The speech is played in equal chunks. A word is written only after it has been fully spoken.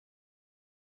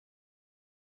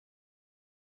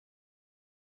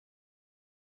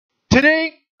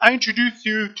Today, I introduce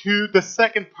you to the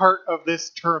second part of this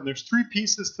term. There's three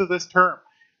pieces to this term.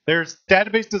 There's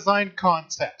database design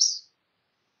concepts.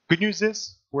 Good news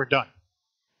is, we're done.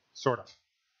 Sort of.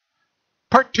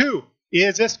 Part two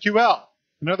is SQL.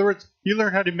 In other words, you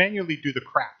learn how to manually do the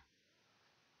crap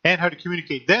and how to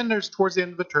communicate. Then there's, towards the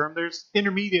end of the term, there's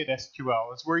intermediate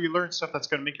SQL. It's where you learn stuff that's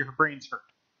going to make your brains hurt.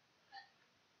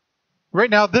 Right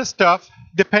now, this stuff,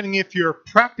 depending if you're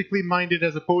practically minded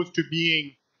as opposed to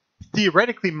being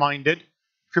theoretically minded,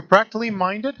 if you're practically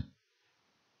minded,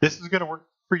 this is going to work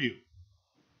for you.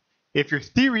 If you're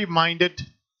theory minded,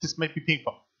 this might be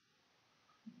painful.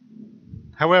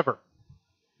 However,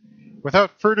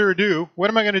 without further ado, what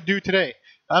am I going to do today?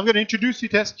 I'm going to introduce you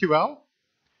to SQL.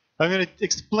 I'm going to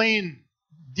explain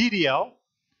DDL,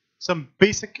 some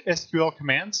basic SQL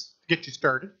commands to get you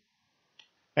started.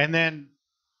 And then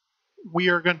we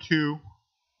are going to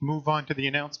move on to the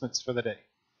announcements for the day.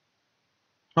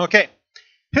 Okay,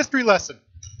 history lesson.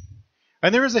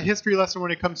 And there is a history lesson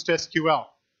when it comes to SQL.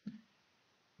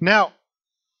 Now,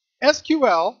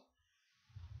 SQL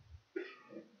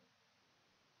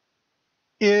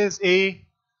is a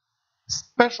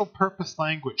special purpose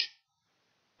language.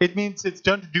 It means it's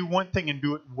done to do one thing and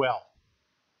do it well.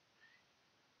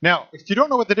 Now, if you don't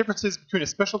know what the difference is between a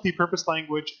specialty purpose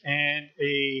language and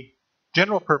a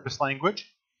general purpose language,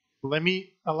 let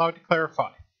me allow it to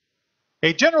clarify.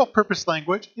 A general purpose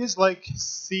language is like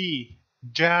C,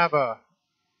 Java,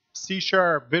 C#,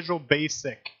 Visual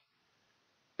Basic,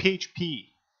 PHP,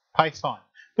 Python.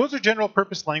 Those are general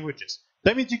purpose languages.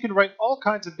 That means you can write all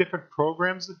kinds of different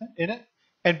programs in it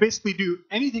and basically do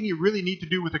anything you really need to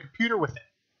do with a computer with it.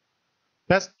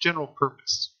 That's general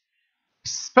purpose.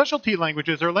 Specialty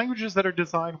languages are languages that are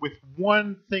designed with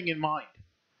one thing in mind,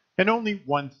 and only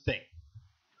one thing.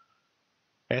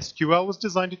 SQL was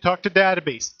designed to talk to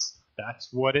databases. That's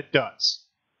what it does.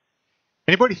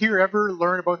 Anybody here ever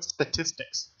learn about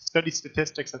statistics? Study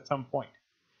statistics at some point?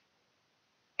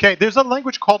 Okay, there's a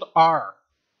language called R.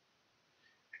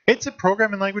 It's a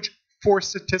programming language for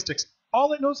statistics.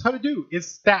 All it knows how to do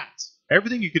is stats.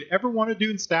 Everything you could ever want to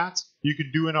do in stats, you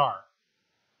could do in R.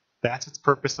 That's its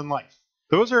purpose in life.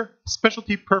 Those are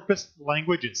specialty purpose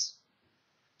languages.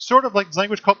 Sort of like this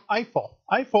language called Eiffel.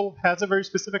 Eiffel has a very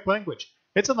specific language.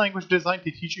 It's a language designed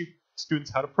to teach you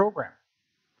students how to program.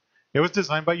 It was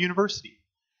designed by a university.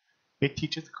 It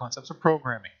teaches the concepts of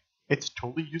programming. It's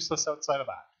totally useless outside of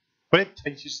that, but it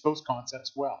teaches those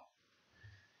concepts well.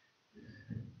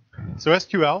 So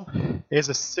SQL is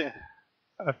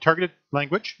a targeted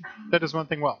language that does one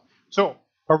thing well. So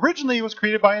originally it was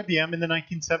created by IBM in the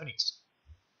 1970s,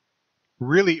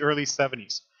 really early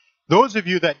 70s. Those of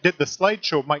you that did the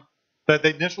slideshow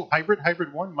the initial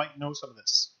hybrid 1 might know some of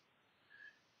this.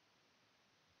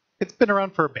 It's been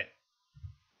around for a bit.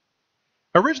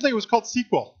 Originally it was called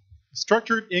SQL,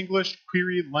 Structured English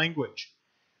Query Language.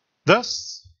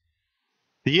 Thus,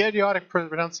 the idiotic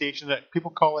pronunciation that people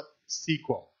call it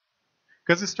SQL,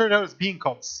 because it started out as being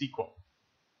called SQL.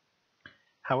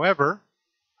 However,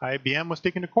 IBM was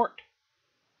taken to court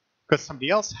because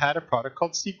somebody else had a product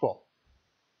called SQL.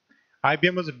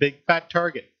 IBM was a big fat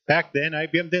target. Back then,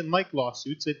 IBM didn't like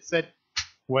lawsuits. It said,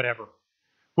 whatever.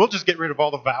 We'll just get rid of all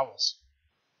the vowels.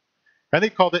 And they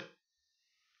called it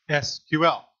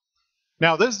SQL.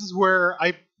 Now, this is where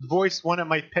I voice one of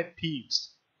my pet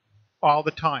peeves all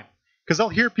the time. Because I'll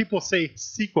hear people say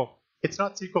SQL. It's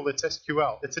not SQL, it's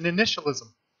SQL. It's an initialism,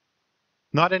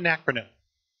 not an acronym.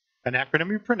 An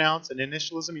acronym you pronounce, an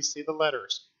initialism you say the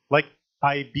letters, like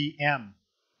IBM.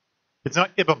 It's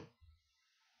not IBM.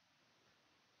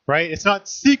 Right? It's not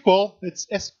SQL, it's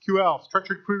SQL,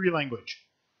 Structured Query Language.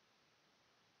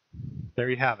 There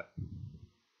you have it.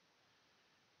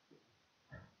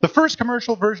 The first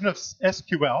commercial version of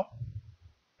SQL,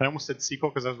 I almost said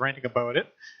SQL because I was ranting about it,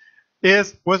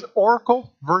 was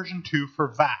Oracle version 2 for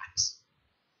VAX.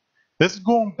 This is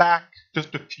going back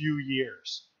just a few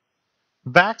years.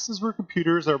 VAXs were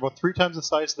computers that are about 3 times the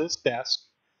size of this desk.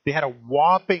 They had a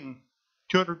whopping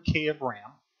 200K of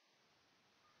RAM.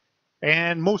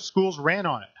 And most schools ran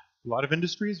on it. A lot of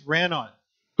industries ran on it.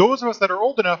 Those of us that are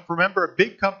old enough remember a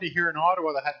big company here in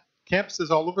Ottawa that had campuses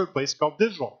all over the place called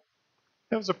Digital.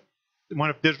 That was one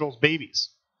of Digital's babies.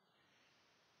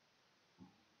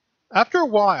 After a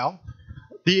while,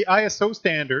 the ISO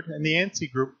standard and the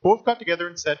ANSI group both got together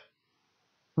and said,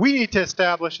 we need to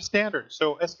establish a standard.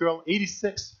 So SQL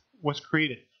 86 was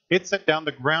created. It set down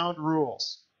the ground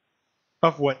rules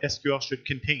of what SQL should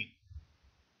contain.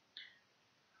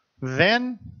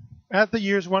 Then, as the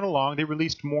years went along, they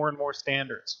released more and more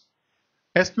standards.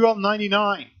 SQL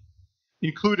 99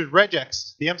 included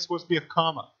regex. The M was supposed to be a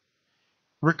comma.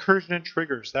 recursion and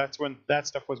triggers. That's when that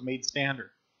stuff was made standard.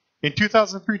 In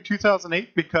 2003,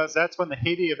 2008, because that's when the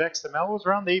heyday of XML was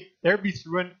around, everybody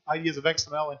threw in ideas of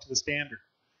XML into the standard.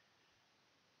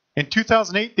 In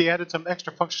 2008, they added some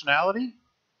extra functionality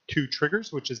to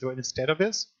triggers, which is what instead of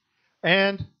is,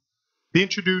 and they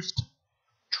introduced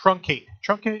truncate.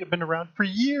 Truncate had been around for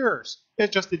years.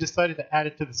 It's just they decided to add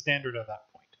it to the standard at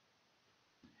that point.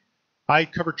 I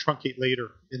cover truncate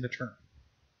later in the term.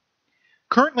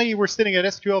 Currently, we're sitting at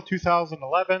SQL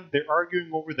 2011. They're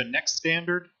arguing over the next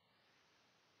standard.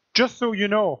 Just so you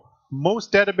know,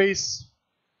 most database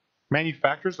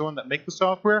manufacturers, the one that make the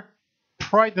software,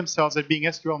 pride themselves at being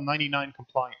SQL 99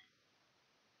 compliant.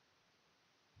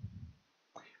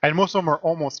 And most of them are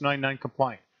almost 99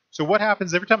 compliant. So what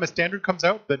happens every time a standard comes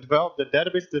out, the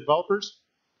database developers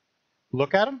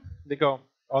look at them, they go,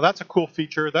 oh, that's a cool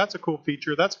feature, that's a cool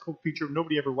feature, that's a cool feature,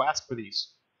 nobody ever asked for these.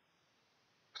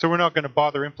 So we're not going to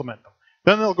bother implement them.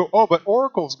 Then they'll go, oh, but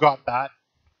Oracle's got that.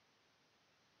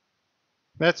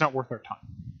 That's not worth our time.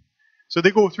 So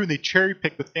they go through and they cherry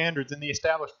pick the standards and they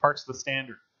establish parts of the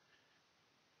standard.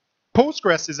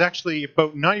 Postgres is actually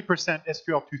about 90%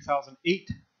 SQL 2008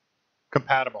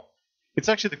 compatible. It's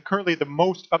actually currently the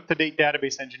most up-to-date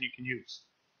database engine you can use.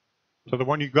 So the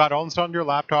one you got all installed on your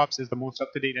laptops is the most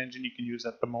up-to-date engine you can use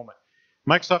at the moment.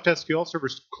 Microsoft SQL Server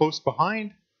is close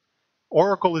behind.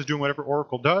 Oracle is doing whatever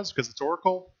Oracle does because it's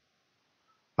Oracle.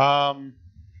 And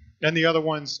the other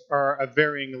ones are a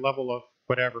varying level of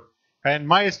whatever. And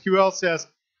MySQL says,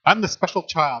 I'm the special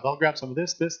child. I'll grab some of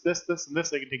this, this, this, this, and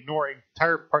this, ignoring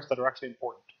entire parts that are actually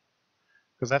important.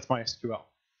 Because that's MySQL.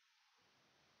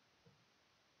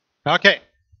 Okay.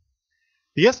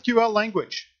 The SQL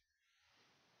language.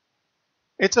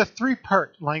 It's a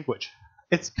three-part language.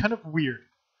 It's kind of weird.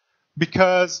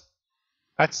 Because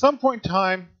at some point in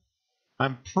time,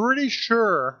 I'm pretty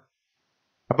sure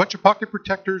a bunch of pocket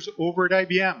protectors over at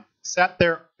IBM sat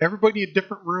there, everybody in a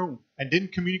different room, and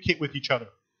didn't communicate with each other.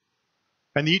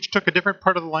 And they each took a different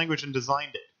part of the language and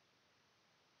designed it.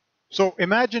 So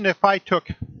imagine if I took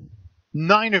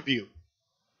 9 of you,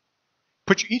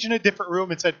 put you each in a different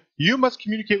room and said, you must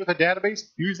communicate with a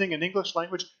database using an English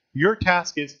language. Your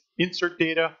task is insert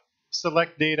data,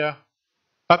 select data,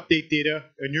 update data,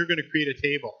 and you're going to create a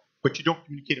table. But you don't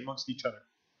communicate amongst each other.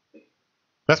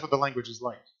 That's what the language is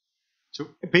like. So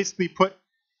basically put,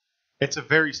 it's a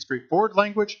very straightforward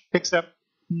language, except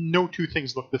no two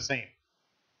things look the same.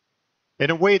 In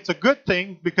a way, it's a good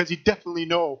thing because you definitely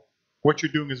know what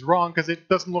you're doing is wrong because it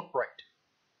doesn't look right.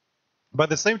 By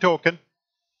the same token,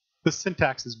 the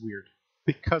syntax is weird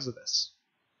because of this.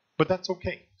 But that's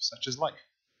okay, such is life.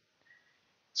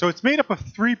 So it's made up of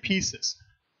 3 pieces.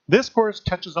 This course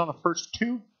touches on the first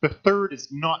 2. The third is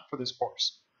not for this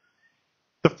course.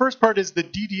 The first part is the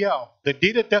DDL, the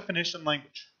data definition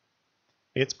language.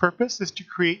 Its purpose is to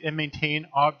create and maintain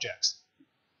objects.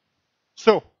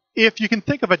 So if you can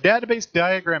think of a database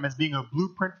diagram as being a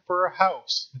blueprint for a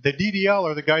house, the DDL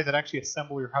are the guys that actually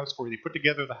assemble your house for you. They put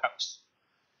together the house.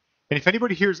 And if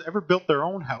anybody here has ever built their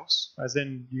own house, as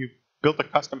in you built a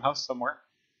custom house somewhere,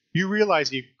 you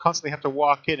realize you constantly have to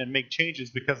walk in and make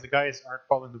changes because the guys aren't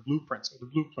following the blueprints, or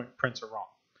the blueprints are wrong.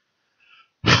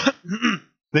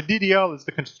 The DDL is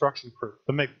the construction crew,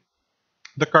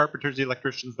 the carpenters, the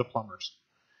electricians, the plumbers.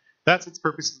 That's its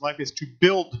purpose in life, is to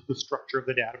build the structure of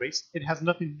the database. It has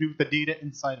nothing to do with the data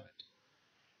inside of it.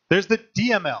 There's the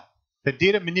DML, the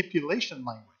data manipulation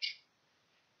language.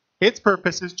 Its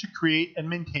purpose is to create and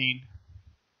maintain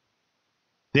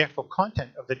the actual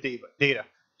content of the data.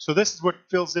 So this is what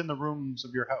fills in the rooms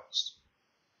of your house.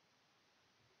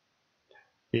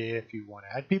 If you want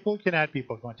to add people, you can add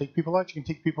people. If you want to take people out, you can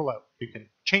take people out. You can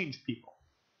change people.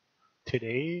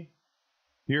 Today,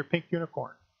 you're a pink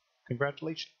unicorn.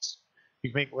 Congratulations.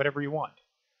 You can make whatever you want.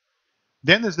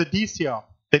 Then there's the DCL,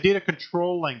 the data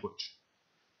control language.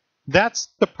 That's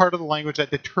the part of the language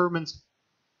that determines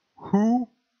who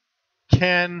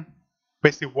can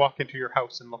basically walk into your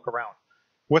house and look around.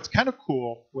 What's kind of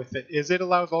cool with it is it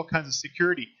allows all kinds of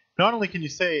security. Not only can you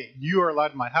say, you are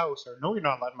allowed in my house, or no, you're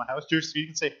not allowed in my house, just so you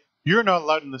can say, you're not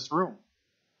allowed in this room.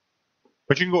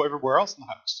 But you can go everywhere else in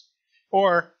the house.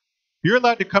 Or, you're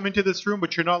allowed to come into this room,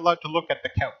 but you're not allowed to look at the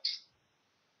couch.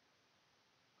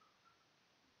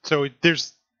 So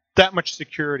there's that much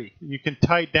security. You can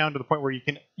tie it down to the point where you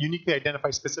can uniquely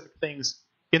identify specific things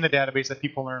in the database that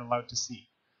people aren't allowed to see.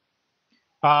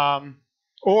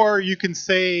 Or you can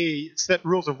set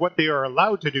rules of what they are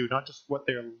allowed to do, not just what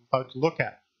they're allowed to look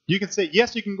at. You can say,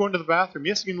 yes, you can go into the bathroom.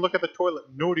 Yes, you can look at the toilet.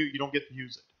 No, you don't get to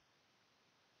use it.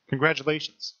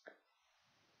 Congratulations.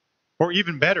 Or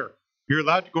even better, you're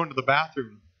allowed to go into the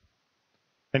bathroom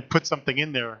and put something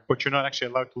in there, but you're not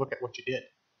actually allowed to look at what you did.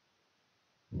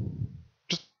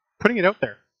 Just putting it out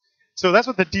there. So that's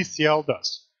what the DCL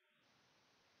does.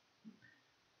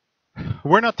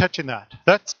 We're not touching that.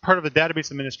 That's part of the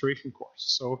database administration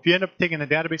course. So if you end up taking a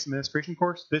database administration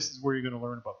course, this is where you're going to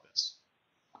learn about this.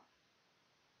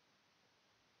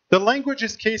 The language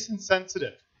is case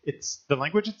insensitive. The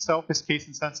language itself is case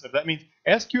insensitive. That means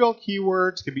SQL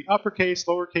keywords can be uppercase,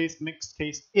 lowercase, mixed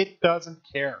case. It doesn't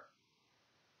care.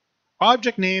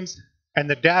 Object names and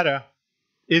the data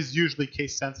is usually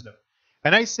case sensitive.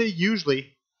 And I say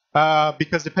usually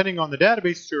because depending on the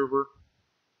database server,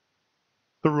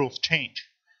 the rules change.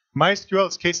 MySQL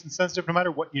is case insensitive no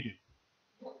matter what you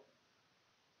do.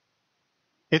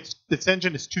 Its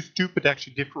engine is too stupid to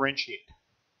actually differentiate.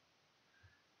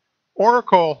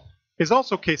 Oracle is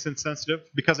also case insensitive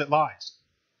because it lies.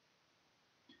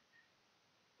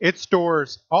 It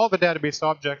stores all the database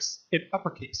objects in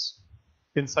uppercase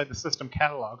inside the system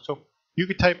catalog. So you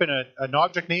could type in an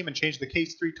object name and change the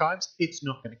case 3 times, it's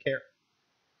not going to care.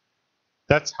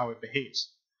 That's how it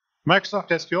behaves. Microsoft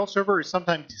SQL Server is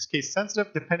sometimes case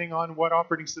sensitive depending on what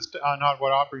operating system, not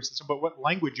what operating system, but what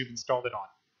language you've installed it on.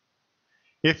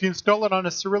 If you install it on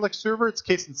a Cyrillic server, it's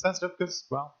case insensitive because,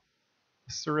 well,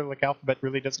 the Cyrillic alphabet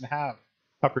really doesn't have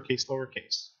uppercase,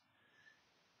 lowercase.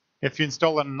 If you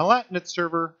install it on a Latinate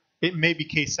server, it may be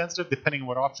case sensitive depending on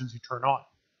what options you turn on.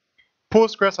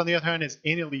 Postgres, on the other hand, is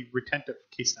anally retentive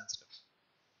case sensitive.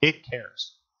 It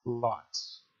cares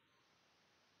lots.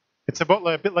 It's about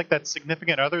a bit like that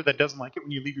significant other that doesn't like it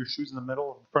when you leave your shoes in the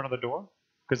middle in front of the door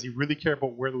because you really care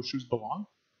about where those shoes belong.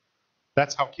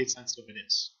 That's how case sensitive it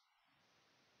is.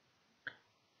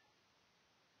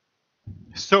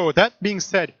 So that being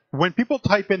said, when people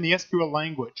type in the SQL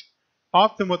language,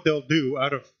 often what they'll do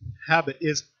out of habit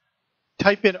is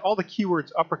type in all the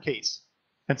keywords uppercase.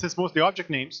 And since most of the object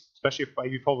names, especially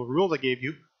if you follow the rules I gave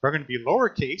you, are going to be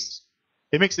lowercase,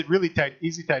 it makes it really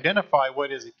easy to identify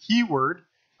what is a keyword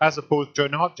as opposed to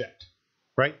an object,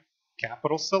 right?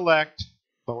 Capital select,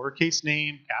 lowercase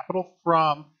name, capital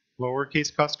from,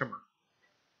 lowercase customer.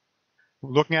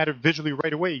 Looking at it visually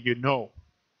right away, you know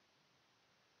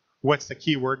what's the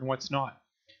keyword and what's not.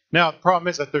 Now, the problem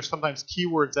is that there's sometimes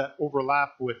keywords that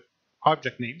overlap with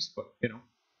object names, but, you know,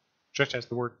 such as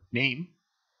the word name.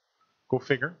 Go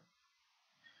figure.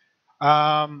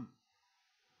 But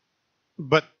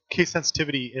case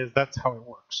sensitivity that's how it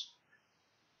works.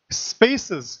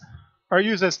 Spaces are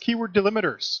used as keyword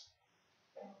delimiters.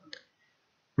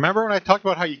 Remember when I talked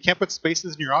about how you can't put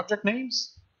spaces in your object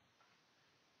names?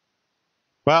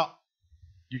 Well,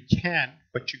 you can,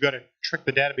 but you got to trick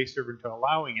the database server into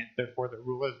allowing it. Therefore, the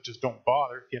rule is just don't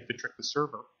bother. You have to trick the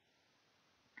server.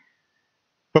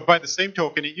 But by the same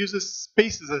token, it uses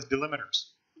spaces as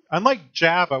delimiters. Unlike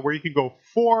Java, where you can go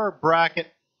for bracket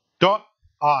dot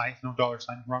I, no dollar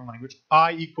sign, wrong language,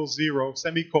 I equals 0,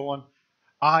 semicolon,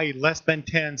 I less than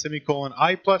 10, semicolon,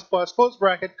 I plus plus, close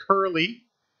bracket, curly,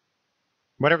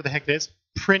 whatever the heck it is,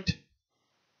 print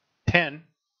 10,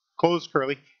 close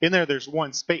curly. In there, there's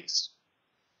one space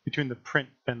between the print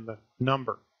and the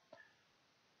number.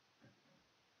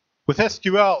 With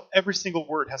SQL, every single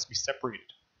word has to be separated.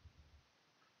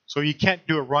 So you can't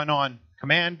do a run-on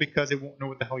command because it won't know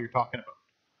what the hell you're talking about.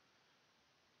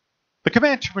 The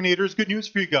command terminator is good news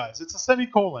for you guys. It's a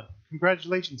semicolon.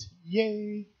 Congratulations.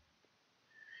 Yay.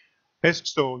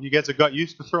 So you guys have got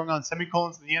used to throwing on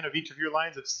semicolons at the end of each of your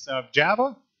lines of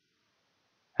Java.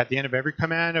 At the end of every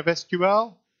command of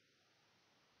SQL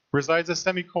resides a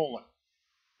semicolon.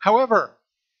 However,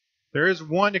 there is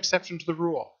one exception to the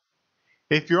rule.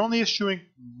 If you're only issuing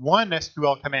one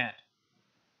SQL command,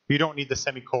 you don't need the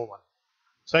semicolon.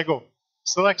 So I go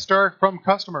select star from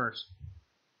customers,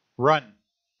 run.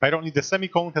 I don't need the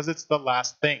semicolon because it's the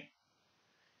last thing.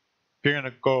 If you're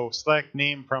going to go select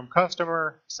name from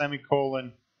customer,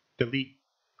 semicolon, delete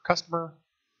customer,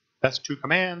 that's 2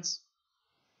 commands.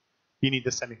 You need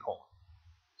the semicolon.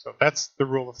 So that's the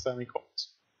rule of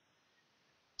semicolons.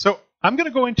 So I'm going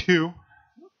to go into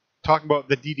talking about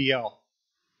the DDL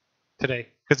today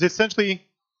because essentially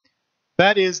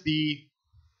that is the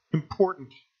important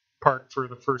part for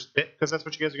the first bit because that's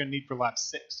what you guys are going to need for lab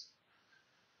 6.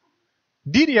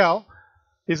 DDL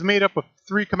is made up of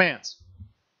 3 commands.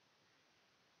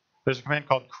 There's a command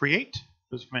called create,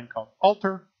 there's a command called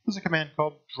alter, there's a command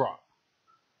called drop.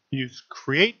 You use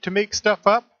create to make stuff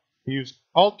up, you use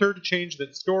alter to change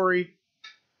the story,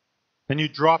 and you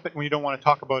drop it when you don't want to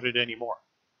talk about it anymore.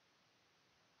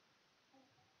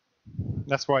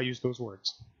 That's why I use those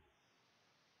words.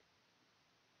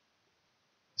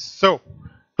 So,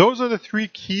 those are the 3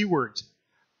 keywords.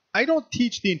 I don't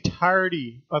teach the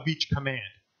entirety of each command.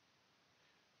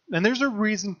 And there's a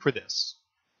reason for this.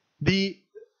 And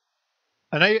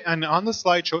on the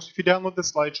slideshow, so if you download the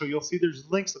slideshow, you'll see there's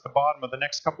links at the bottom of the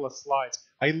next couple of slides.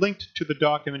 I linked to the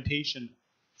documentation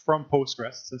from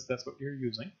Postgres, since that's what you're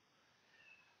using.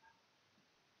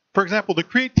 For example, the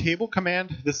create table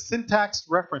command, the syntax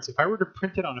reference, if I were to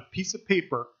print it on a piece of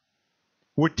paper,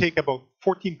 would take about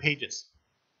 14 pages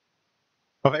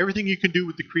of everything you can do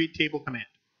with the create table command.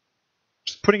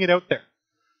 Just putting it out there.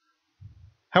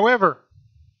 However,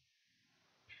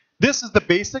 this is the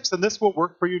basics, and this will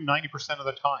work for you 90% of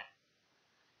the time.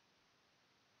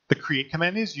 The create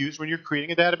command is used when you're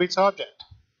creating a database object.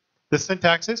 The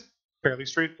syntax is fairly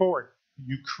straightforward.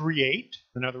 You create,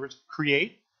 in other words,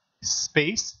 create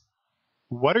space.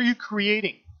 What are you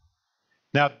creating?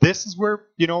 Now, this is where,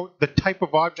 the type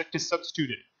of object is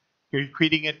substituted. Are you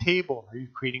creating a table? Are you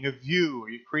creating a view? Are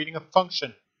you creating a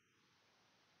function?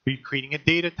 Are you creating a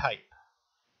data type?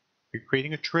 Are you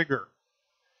creating a trigger?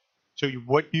 So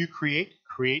what do you create?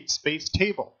 Create space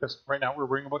table, because right now we're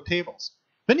worrying about tables.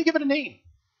 Then you give it a name,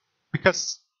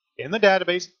 because in the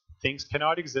database, things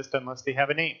cannot exist unless they have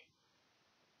a name.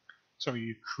 So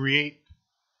you create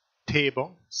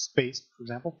table, space, for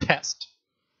example, test,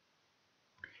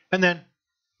 and then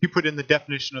you put in the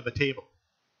definition of the table.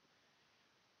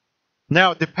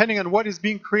 Now, depending on what is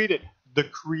being created, the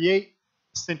create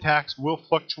syntax will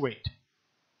fluctuate.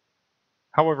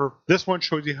 However, this one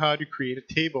shows you how to create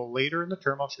a table. Later in the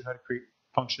term, I'll show you how to create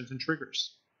functions and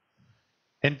triggers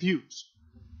and views.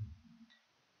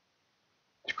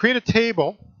 To create a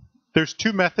table, there's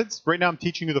two methods. Right now I'm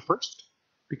teaching you the first,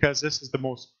 because this is the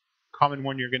most common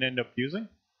one you're going to end up using.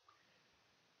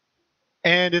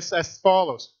 And it's as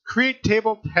follows. Create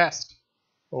table test.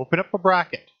 Open up a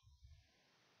bracket.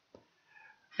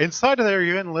 Inside of there,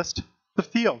 you enlist the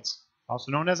fields,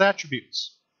 also known as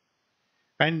attributes.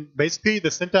 And basically, the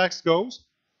syntax goes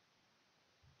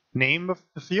name of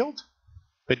the field,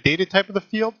 the data type of the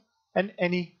field, and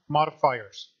any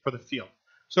modifiers for the field.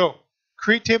 So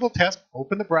create table test,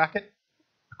 open the bracket.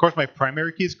 Of course, my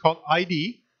primary key is called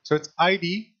ID. So it's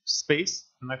ID space,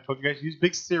 and I've told you guys to use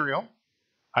big serial.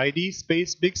 ID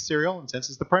space big serial, and since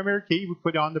it's the primary key, we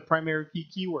put on the primary key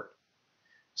keyword.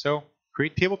 So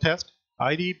create table test,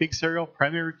 ID big serial,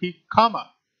 primary key, comma.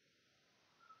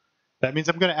 That means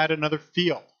I'm going to add another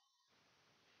field.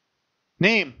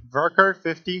 Name,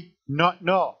 varchar50, not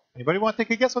null. Anybody want to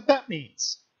take a guess what that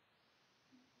means?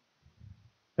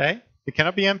 Okay, it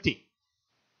cannot be empty.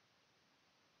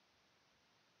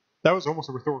 That was almost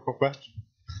a rhetorical question.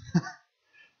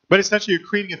 But essentially, you're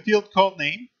creating a field called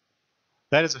name.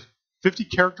 That is a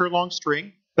 50-character long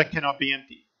string that cannot be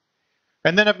empty.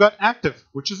 And then I've got active,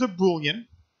 which is a Boolean,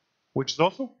 which is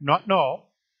also not null.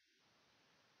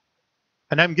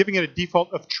 And I'm giving it a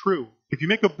default of true. If you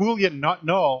make a Boolean not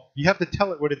null, you have to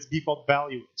tell it what its default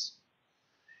value is.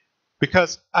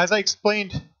 Because as I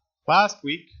explained last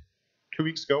week, 2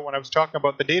 weeks ago, when I was talking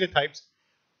about the data types,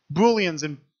 Booleans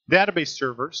in database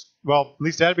servers, well, at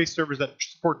least database servers that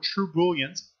support true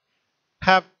Booleans,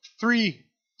 have 3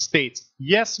 states,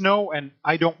 yes, no, and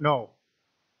I don't know.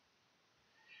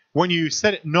 When you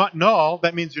set it not null,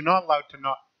 that means you're not allowed to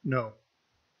not know.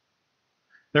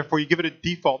 Therefore, you give it a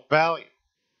default value.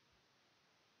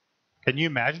 Can you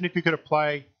imagine if you could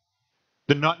apply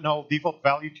the not null default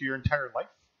value to your entire life?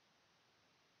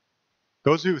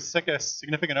 Those who have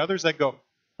significant others that go,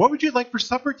 what would you like for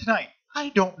supper tonight? I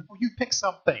don't know. You pick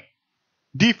something.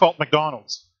 Default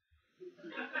McDonald's.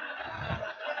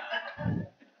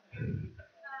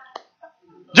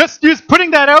 Just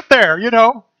putting that out there,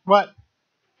 What?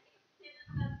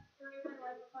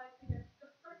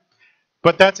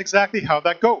 But that's exactly how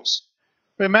that goes.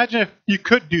 But imagine if you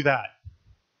could do that.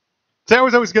 That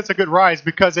always gets a good rise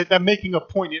because I'm making a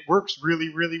point. It works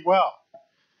really, really well.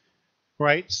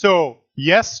 Right? So,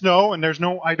 yes, no, and there's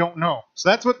no I don't know. So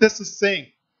that's what this is saying.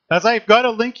 As I've got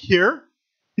a link here,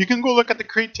 you can go look at the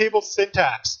create table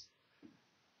syntax.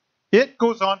 It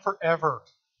goes on forever.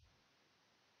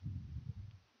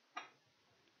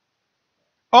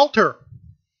 Alter.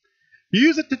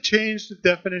 Use it to change the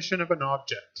definition of an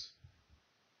object.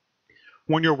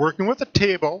 When you're working with a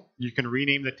table, you can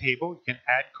rename the table. You can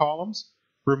add columns,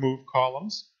 remove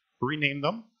columns, rename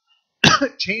them,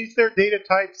 change their data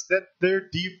type, set their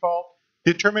default,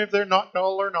 determine if they're not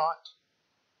null or not.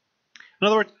 In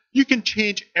other words, you can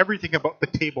change everything about the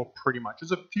table pretty much.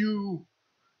 There's a few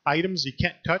items you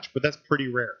can't touch, but that's pretty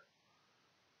rare.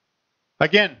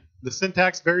 Again, the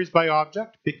syntax varies by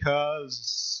object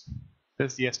because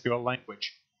it's the SQL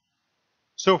language.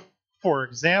 So, for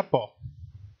example,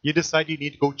 you decide you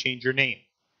need to go change your name.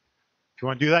 If you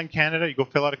want to do that in Canada, you go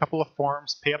fill out a couple of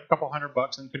forms, pay up a couple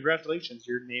 $100, and congratulations,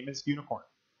 your name is Unicorn.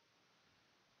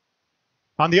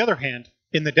 On the other hand,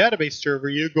 in the database server,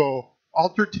 you go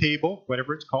alter table,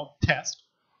 whatever it's called, test,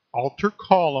 alter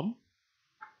column,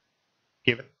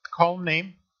 give it the column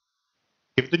name,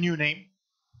 give it the new name,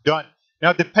 done.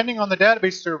 Now, depending on the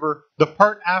database server, the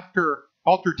part after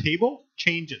alter table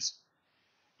changes.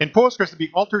 In Postgres, it'd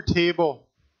be alter table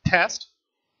test,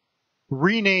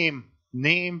 rename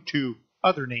name to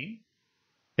other name.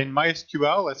 In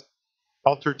MySQL, it's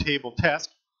alter table test,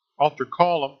 alter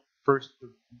column, first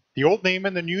the old name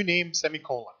and the new name,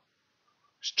 semicolon.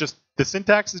 It's just the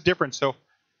syntax is different. So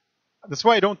that's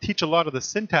why I don't teach a lot of the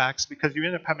syntax, because you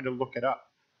end up having to look it up.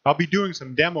 I'll be doing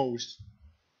some demos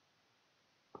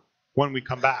when we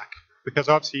come back, because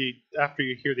obviously after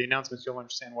you hear the announcements, you'll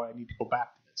understand why I need to go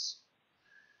back to this.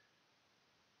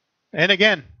 And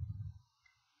again,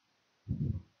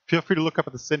 feel free to look up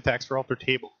at the syntax for alter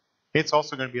table. It's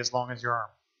also going to be as long as your arm.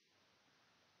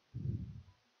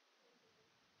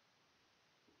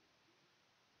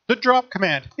 The drop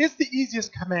command is the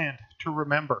easiest command to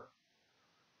remember.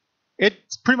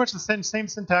 It's pretty much the same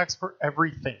syntax for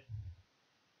everything.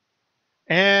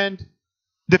 And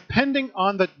depending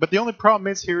on but the only problem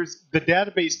is here is the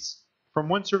database from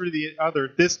one server to the other,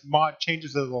 this mod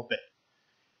changes it a little bit.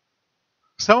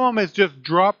 Some of them is just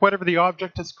drop whatever the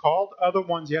object is called. Other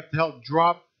ones you have to tell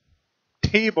drop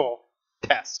table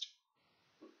test.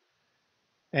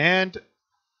 And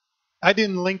I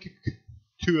didn't link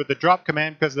to the drop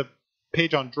command because the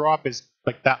page on drop is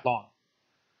like that long.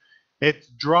 It's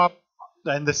drop,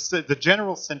 and the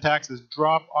general syntax is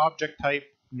drop object type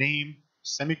name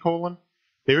semicolon.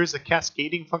 There is a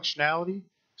cascading functionality.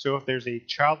 So if there's a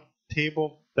child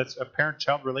table that's a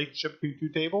parent-child relationship between two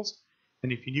tables,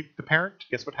 and if you nuke the parent,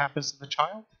 guess what happens to the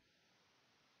child?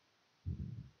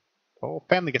 Oh,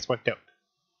 family gets wiped out.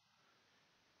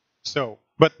 So,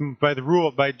 but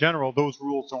by general, those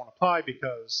rules don't apply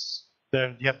because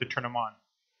then you have to turn them on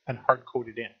and hard code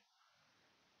it in.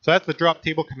 So that's the drop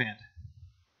table command.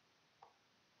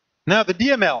 Now the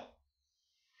DML.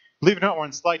 Believe it or not, we're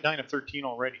on slide 9 of 13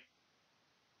 already.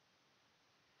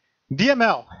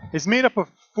 DML is made up of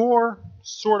 4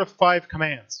 sort of 5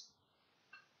 commands.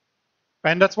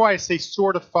 And that's why I say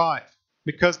sort of 5,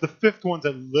 because the 5th one's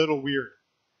a little weird.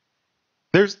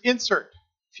 There's insert,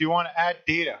 if you want to add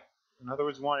data. In other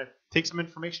words, you want to take some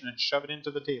information and shove it into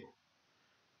the table.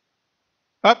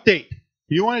 Update,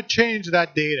 you want to change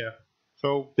that data.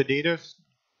 So the data,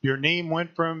 your name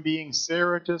went from being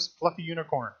Sarah to Fluffy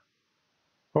Unicorn.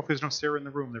 Hopefully there's no Sarah in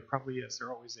the room. There probably is.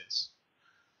 There always is.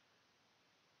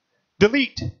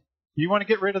 Delete, you want to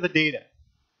get rid of the data.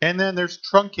 And then there's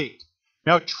truncate.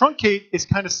 Now, truncate is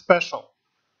kind of special,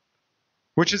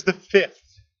 which is the 5th.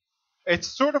 It's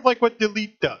sort of like what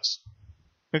delete does,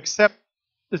 except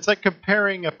it's like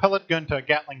comparing a pellet gun to a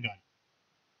Gatling gun.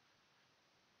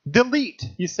 Delete,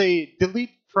 you say delete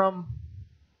from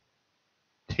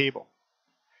table,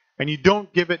 and you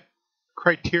don't give it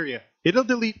criteria. It'll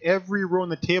delete every row in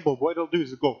the table. What it'll do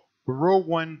is it'll go row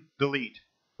 1, delete,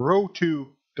 row 2,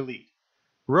 delete,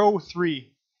 row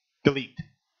 3, delete.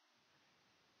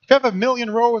 If you have a million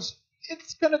rows,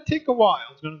 it's going to take a while.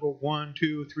 It's going to go 1,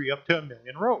 2, 3, up to a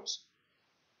million rows.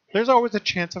 There's always a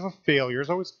chance of a failure. There's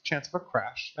always a chance of a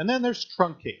crash. And then there's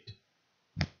truncate.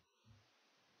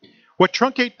 What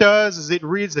truncate does is it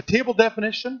reads the table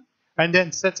definition and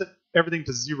then sets everything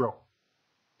to 0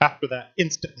 after that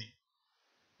instantly.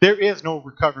 There is no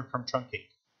recovery from truncate.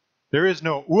 There is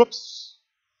no, whoops,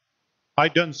 I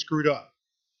done screwed up.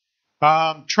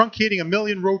 Truncating a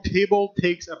million row table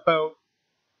takes about,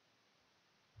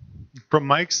 from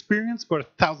my experience,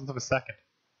 about 1,000th of a second.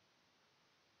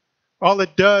 All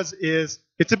it does is,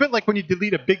 it's a bit like when you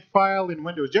delete a big file in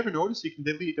Windows. Do you ever notice you can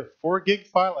delete a 4 gig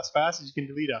file as fast as you can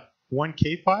delete a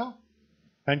 1K file?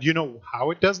 And do you know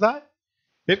how it does that?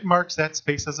 It marks that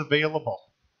space as available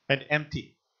and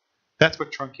empty. That's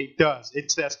what truncate does. It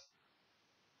says,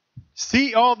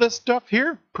 see all this stuff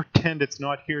here? Pretend it's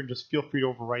not here and just feel free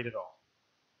to overwrite it all.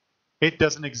 It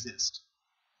doesn't exist.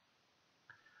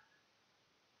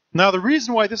 Now, the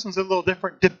reason why this one's a little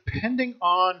different, depending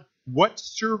on what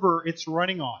server it's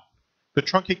running on, the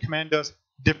truncate command does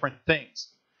different things.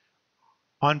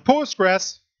 On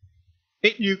Postgres,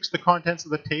 it nukes the contents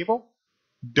of the table.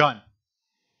 Done.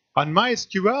 On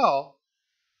MySQL,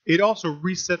 it also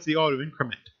resets the auto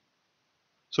increment.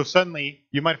 So suddenly,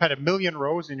 you might have had a million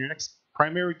rows and your next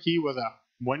primary key was a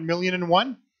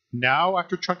 1,000,001. Now,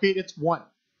 after truncate, it's 1.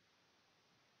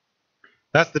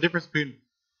 That's the difference between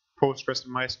Postgres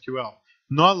and MySQL.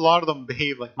 Not a lot of them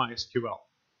behave like MySQL.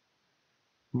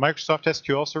 Microsoft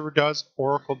SQL Server does,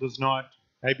 Oracle does not,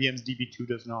 IBM's DB2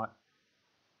 does not.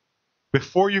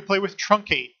 Before you play with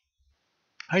truncate,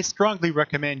 I strongly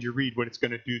recommend you read what it's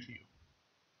going to do to you.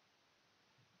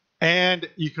 And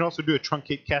you can also do a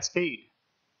truncate cascade,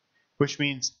 which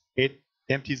means it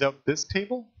empties out this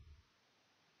table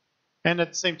and at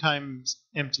the same time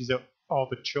empties out all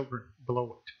the children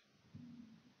below it.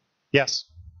 Yes?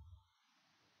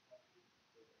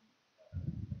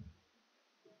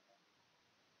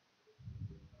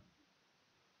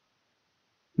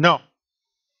 No.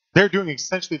 They're doing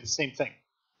essentially the same thing,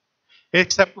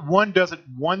 except one does it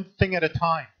one thing at a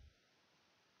time.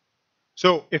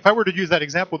 So if I were to use that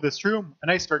example of this room and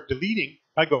I start deleting,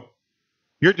 I go,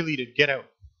 you're deleted, get out.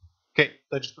 Okay,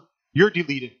 you're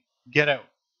deleted, get out.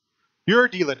 You're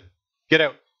deleted, get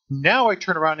out. Now I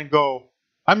turn around and go,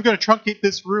 I'm going to truncate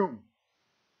this room.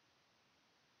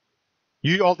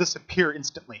 You all disappear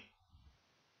instantly.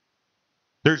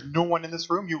 There's no one in this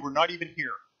room. You were not even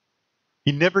here.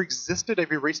 You never existed.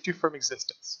 I've erased you from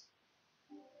existence.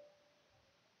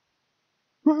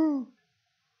 Woohoo!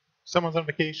 Someone's on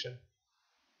vacation.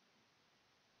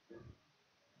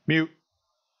 Mute.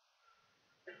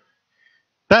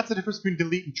 That's the difference between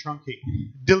delete and truncate.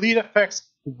 Delete affects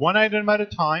one item at a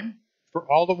time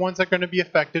for all the ones that are going to be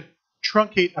affected.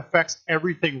 Truncate affects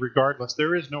everything regardless.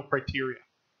 There is no criteria.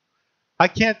 I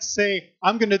can't say,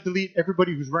 I'm going to delete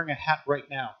everybody who's wearing a hat right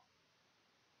now.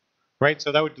 Right?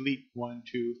 So that would delete 1,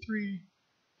 2, 3,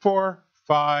 4,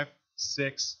 5,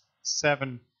 6,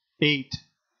 7, 8,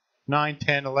 9,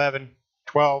 10, 11,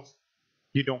 12.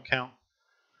 You don't count.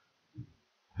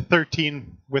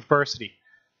 13 with varsity.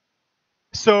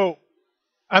 So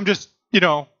I'm just,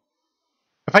 if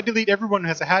I delete everyone who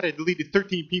has a hat, I deleted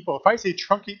 13 people. If I say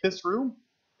truncate this room,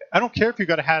 I don't care if you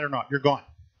got a hat or not. You're gone.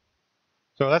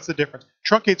 So that's the difference.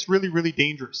 Truncate's really, really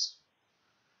dangerous.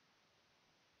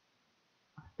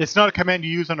 It's not a command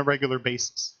you use on a regular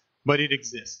basis, but it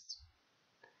exists.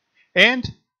 And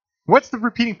what's the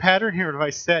repeating pattern here? Have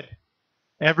I said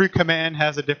every command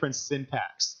has a different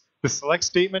syntax? The select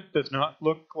statement does not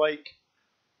look like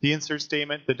the insert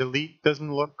statement. The delete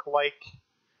doesn't look like.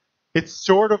 It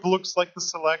sort of looks like the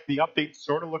select. The update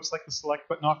sort of looks like the select,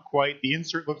 but not quite. The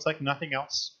insert looks like nothing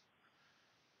else.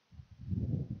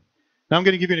 Now I'm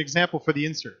going to give you an example for the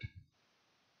insert.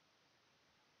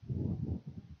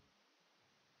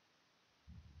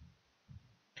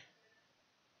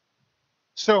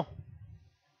 So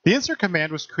the insert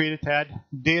command was created to add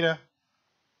data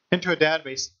into a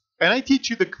database. And I teach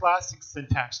you the classic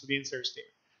syntax of the insert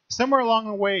statement. Somewhere along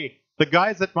the way, the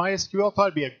guys at MySQL thought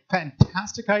it'd be a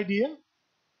fantastic idea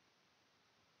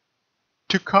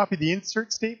to copy the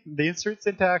insert statement, the insert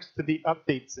syntax to the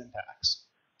update syntax,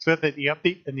 so that the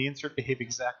update and the insert behave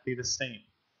exactly the same.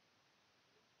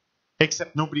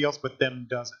 Except nobody else but them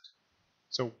does it.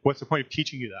 So what's the point of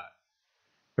teaching you that?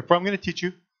 Therefore, I'm going to teach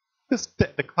you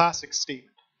the classic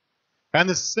statement. And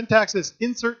the syntax is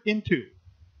insert into.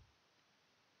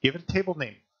 Give it a table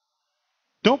name.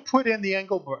 Don't put in the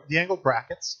angle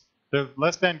brackets, the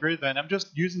less than, greater than. I'm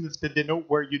just using this to denote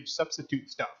where you'd substitute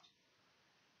stuff.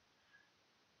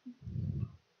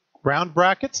 Round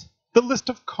brackets, the list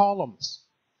of columns.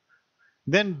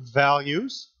 Then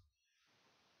values.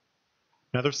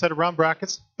 Another set of round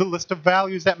brackets, the list of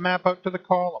values that map out to the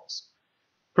columns.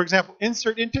 For example,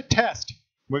 insert into test.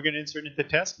 We're going to insert into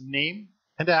test name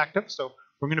and active. So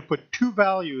we're going to put two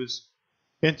values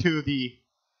into the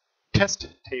test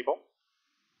table,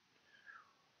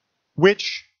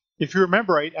 which, if you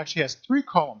remember right, actually has three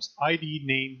columns: ID,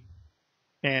 name,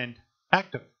 and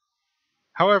active.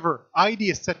 However, ID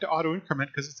is set to auto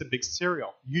increment because it's a big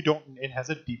serial. It has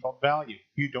a default value.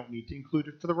 You don't need to include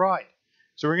it for the ride.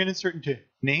 So we're going to insert into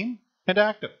name and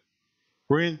active.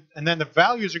 And then the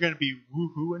values are going to be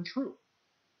woohoo and true.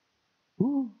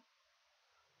 Woo.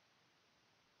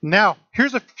 Now,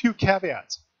 here's a few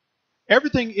caveats.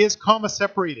 Everything is comma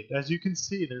separated. As you can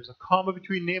see, there's a comma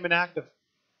between name and active,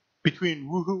 between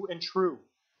woohoo and true.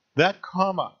 That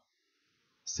comma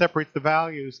separates the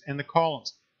values and the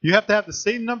columns. You have to have the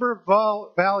same number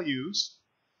of values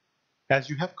as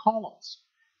you have columns.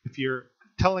 If you're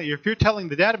telling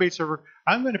the database server,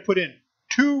 I'm going to put in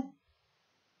two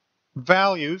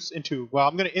values I'm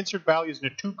going to insert values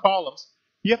into two columns,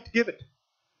 you have to give it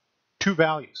two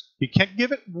values. You can't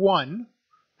give it one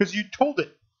because you told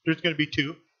it there's going to be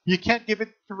two. You can't give it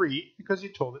three because you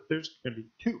told it there's going to be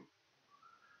two.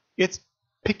 It's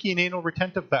picky and anal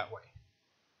retentive that way.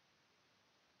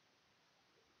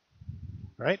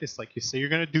 Right? It's like you say you're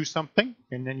going to do something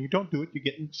and then you don't do it, you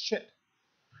get in shit.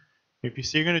 If you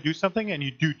say you're going to do something and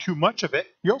you do too much of it,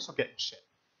 you also get in shit.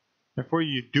 Therefore,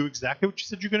 you do exactly what you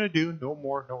said you're going to do, no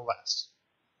more, no less.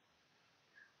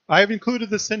 I have included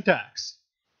the syntax.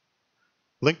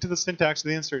 Link to the syntax of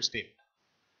the insert statement.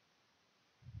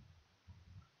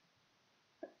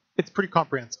 It's pretty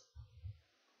comprehensive,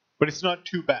 but it's not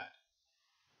too bad.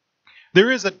 There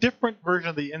is a different version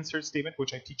of the insert statement,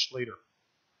 which I teach later,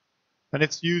 and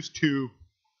it's used to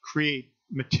create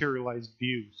materialized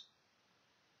views.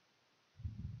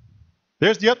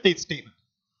 There's the update statement.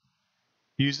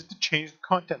 Use it to change the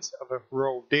contents of a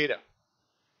row of data.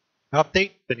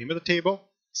 Update, the name of the table,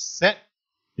 set,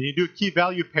 then you do a key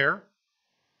value pair,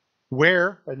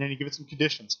 where, and then you give it some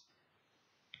conditions.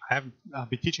 I'll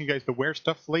be teaching you guys the where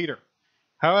stuff later.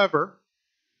 However,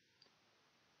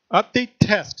 update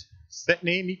test, set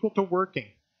name equal to working,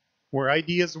 where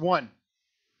ID is 1.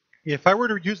 If I were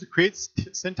to use the create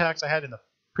syntax I had in the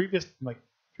previous, like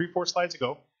 3-4 slides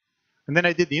ago, and then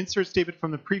I did the insert statement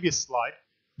from the previous slide,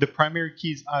 the primary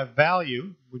key's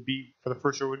value would be, for the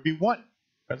first row, would be 1,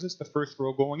 because it's the first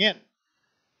row going in.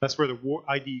 That's where the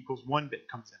ID equals 1 bit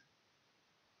comes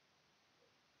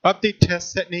in. Update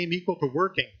test set name equal to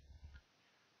working.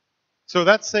 So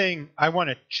that's saying I want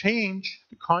to change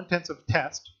the contents of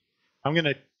test. I'm going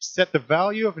to set the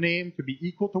value of name to be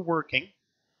equal to working,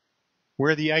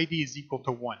 where the ID is equal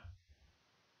to 1.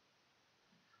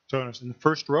 So in the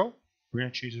first row, we're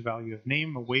going to change the value of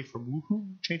name away from woohoo,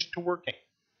 change it to working.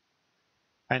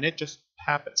 And it just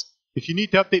happens. If you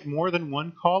need to update more than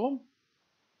one column,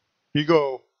 you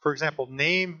go, for example,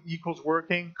 name equals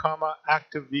working, comma,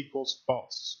 active equals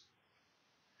false.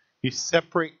 You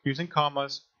separate using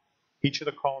commas each of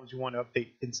the columns you want to update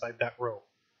inside that row.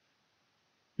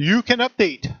 You can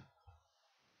update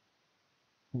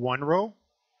 1 row,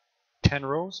 10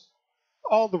 rows,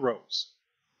 all the rows.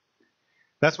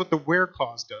 That's what the where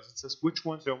clause does. It says which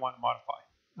ones do I want to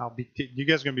modify. You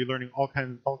guys are going to be learning all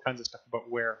kinds of stuff about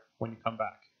where when you come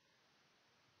back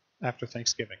after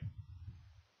Thanksgiving.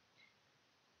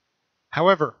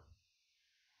 However,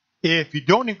 if you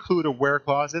don't include a where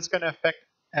clause, it's going to affect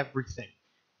everything.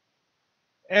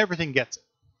 Everything gets it.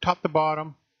 Top to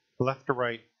bottom, left to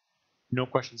right, no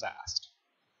questions asked.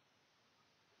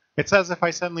 It's as if I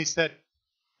suddenly said,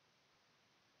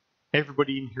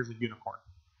 everybody in here is a unicorn.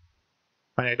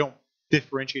 And I don't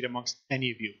differentiate amongst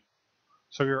any of you.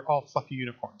 So you're all fluffy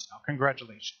unicorns now.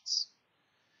 Congratulations.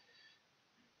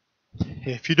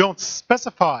 If you don't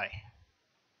specify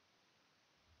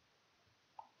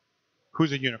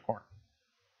who's a unicorn,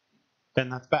 then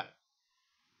that's bad.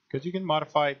 Because you can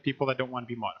modify people that don't want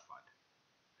to be modified.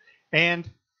 And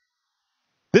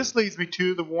this leads me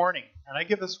to the warning. And I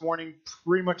give this warning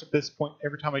pretty much at this point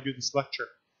every time I do this lecture.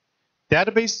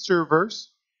 Database servers,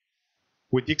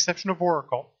 with the exception of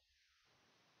Oracle,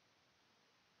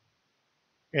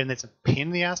 and it's a pain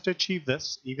in the ass to achieve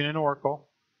this, even in Oracle,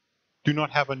 do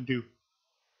not have undo.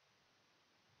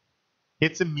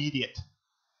 It's immediate.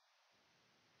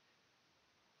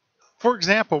 For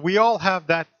example, we all have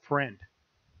that friend.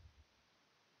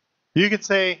 You could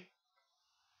say,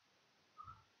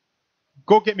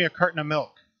 go get me a carton of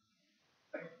milk.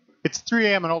 It's 3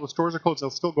 a.m. and all the stores are closed. They'll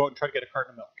still go out and try to get a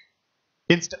carton of milk.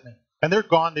 Instantly. And they're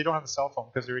gone. They don't have a cell phone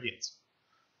because they're idiots.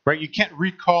 Right? You can't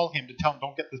recall him to tell him,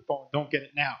 don't get this phone, don't get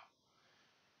it now.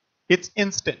 It's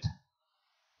instant.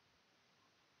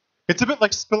 It's a bit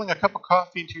like spilling a cup of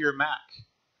coffee into your Mac.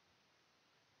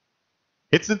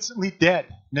 It's instantly dead,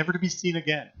 never to be seen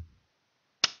again.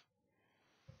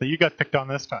 But you got picked on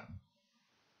this time.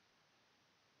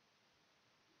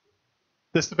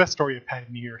 This is the best story I've had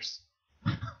in years.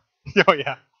 Oh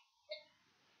yeah.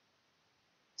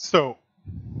 So,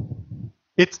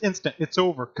 it's instant, it's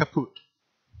over, kaput.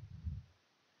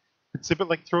 It's a bit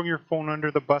like throwing your phone under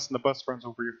the bus and the bus runs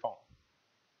over your phone.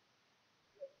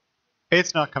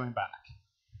 It's not coming back.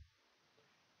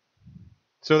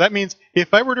 So that means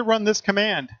if I were to run this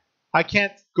command, I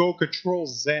can't go Control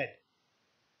Z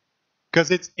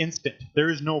because it's instant. There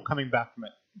is no coming back from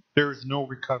it. There is no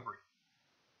recovery.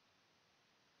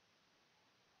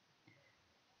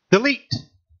 Delete.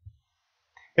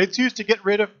 It's used to get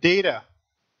rid of data.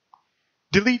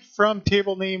 Delete from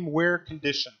table name where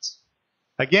conditions.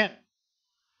 Again,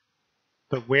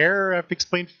 the where I've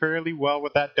explained fairly well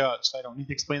what that does. I don't need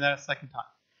to explain that a second time.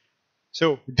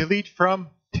 So delete from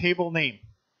table name.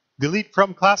 Delete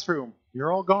from classroom. You're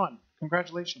all gone.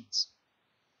 Congratulations.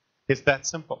 It's that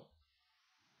simple.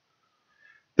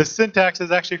 The syntax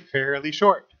is actually fairly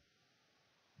short.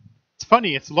 It's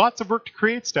funny, it's lots of work to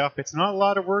create stuff. It's not a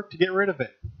lot of work to get rid of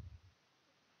it.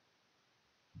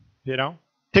 You know?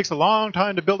 It takes a long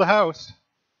time to build a house.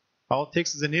 All it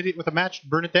takes is an idiot with a match to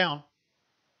burn it down.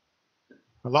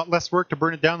 A lot less work to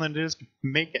burn it down than it is to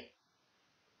make it.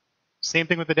 Same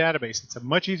thing with the database. It's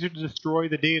much easier to destroy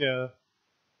the data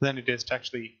than it is to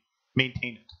actually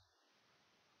maintain it.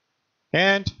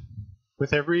 And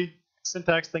with every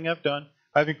syntax thing I've done,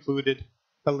 I've included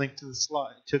a link to the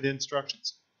slide, to the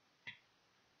instructions.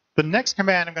 The next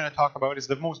command I'm going to talk about is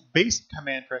the most basic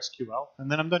command for SQL,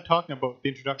 and then I'm done talking about the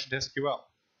introduction to SQL.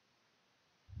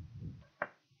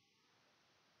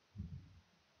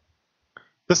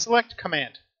 The select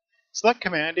command. Select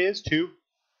command is to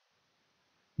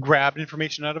grab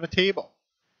information out of a table.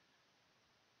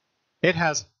 It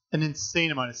has an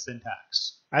insane amount of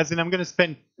syntax. As in, I'm going to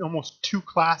spend almost 2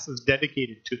 classes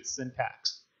dedicated to its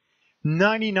syntax.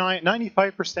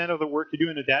 95% of the work you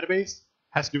do in a database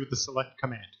has to do with the select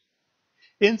command.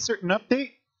 Insert and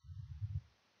update.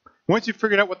 Once you've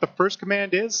figured out what the first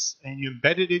command is and you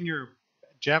embed it in your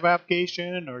Java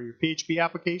application or your PHP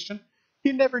application,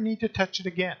 you never need to touch it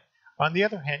again. On the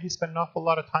other hand, you spend an awful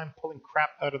lot of time pulling crap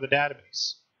out of the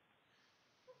database.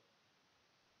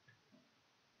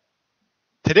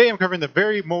 Today I'm covering the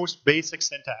very most basic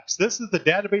syntax. This is the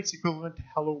database equivalent to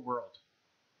hello world.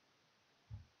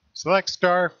 Select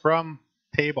star from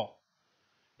table.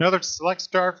 Another select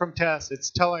star from test. It's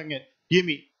telling it, give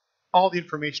me all the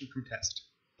information from test.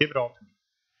 Give it all to me.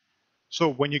 So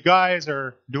when you guys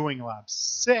are doing lab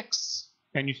 6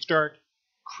 and you start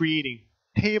creating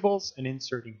tables and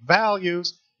inserting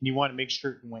values, and you want to make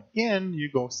sure it went in, you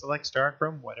go select star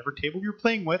from whatever table you're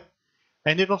playing with,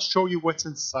 and it'll show you what's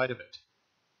inside of it.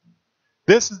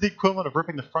 This is the equivalent of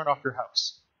ripping the front off your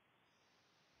house.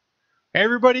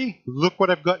 Everybody, look what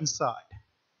I've got inside.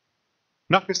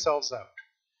 Knock yourselves out.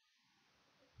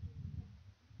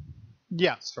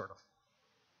 Yeah, sort of.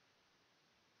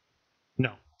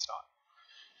 No, it's not.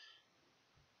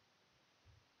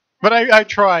 But I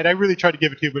tried. I really tried to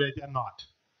give it to you, but I'm not.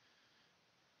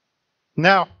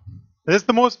 Now, this is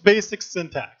the most basic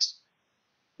syntax.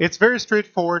 It's very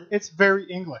straightforward. It's very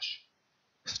English.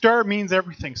 Star means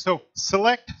everything. So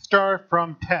select star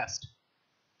from test.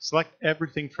 Select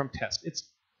everything from test. It's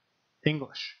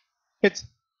English. It's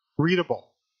readable.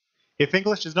 If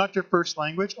English is not your first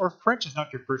language, or French is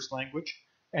not your first language,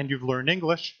 and you've learned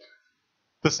English,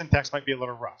 the syntax might be a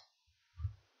little rough.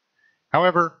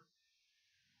 However,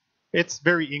 it's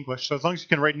very English, so as long as you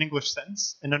can write an English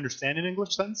sentence and understand an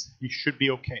English sentence, you should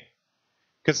be okay.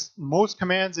 Because most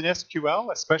commands in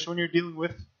SQL, especially when you're dealing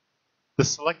with the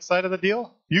select side of the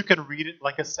deal, you can read it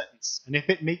like a sentence. And if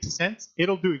it makes sense,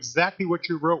 it'll do exactly what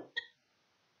you wrote.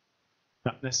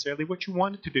 Not necessarily what you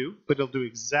wanted to do, but it'll do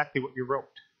exactly what you wrote.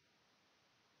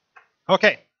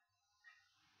 Okay,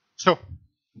 so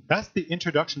that's the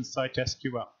introduction side to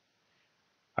SQL.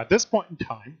 At this point in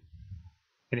time,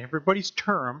 in everybody's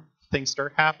term, things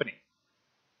start happening.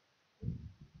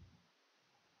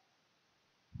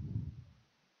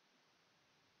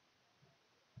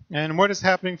 And what is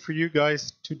happening for you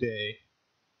guys today?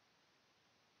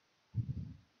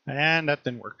 And that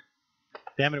didn't work.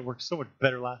 Damn it, it worked so much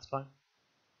better last time.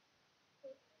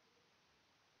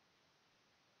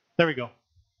 There we go.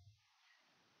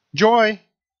 Joy,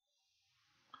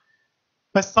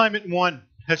 assignment 1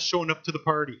 has shown up to the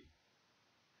party.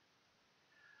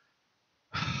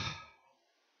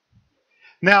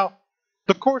 Now,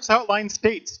 the course outline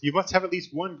states you must have at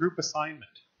least one group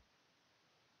assignment.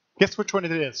 Guess which one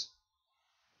it is?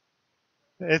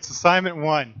 It's assignment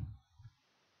 1.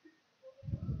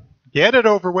 Get it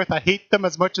over with. I hate them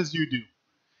as much as you do.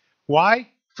 Why?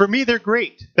 For me, they're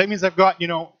great. That means I've got,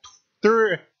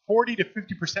 40 to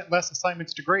 50% less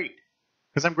assignments to grade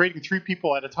because I'm grading 3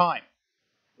 people at a time.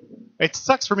 It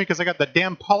sucks for me because I got the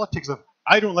damn politics of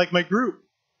I don't like my group.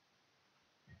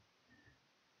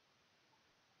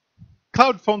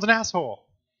 Cloud phone's an asshole.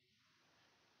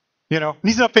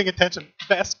 He's not paying attention.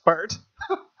 Best part.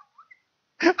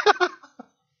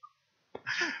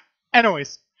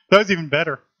 Anyways, that was even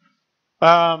better.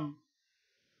 But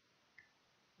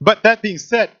that being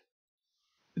said,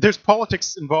 there's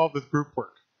politics involved with group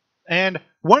work. And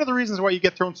one of the reasons why you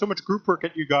get thrown so much group work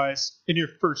at you guys in your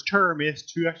first term is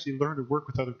to actually learn to work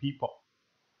with other people.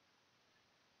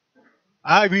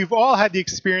 We've all had the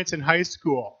experience in high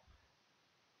school.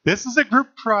 This is a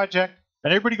group project,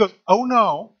 and everybody goes, oh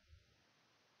no,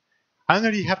 and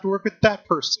then you have to work with that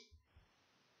person.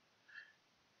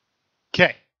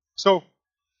 Okay, so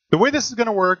the way this is going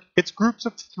to work, it's groups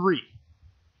of 3.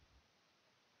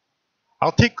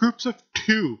 I'll take groups of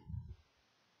 2.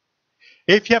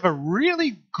 If you have a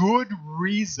really good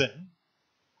reason,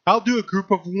 I'll do a group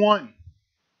of 1.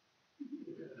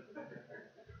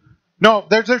 No,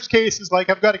 there's cases,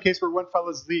 like I've got a case where one fellow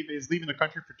is leaving the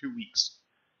country for 2 weeks.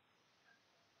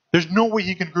 There's no way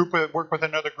he can work with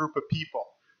another group of people.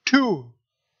 2,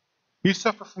 you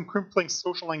suffer from crippling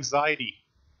social anxiety.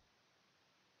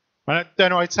 I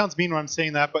know it sounds mean when I'm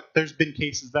saying that, but there's been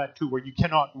cases of that too, where you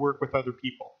cannot work with other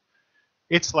people.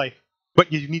 It's life.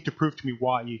 But you need to prove to me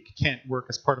why you can't work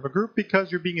as part of a group,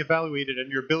 because you're being evaluated on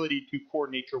your ability to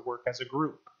coordinate your work as a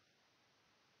group.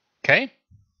 Okay?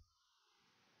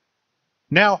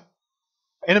 Now,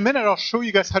 in a minute, I'll show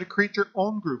you guys how to create your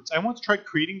own groups. I once tried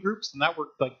creating groups, and that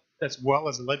worked like as well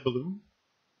as a lead balloon.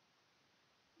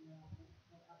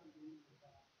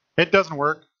 It doesn't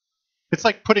work. It's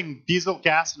like putting diesel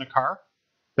gas in a car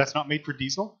that's not made for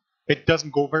diesel. It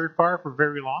doesn't go very far for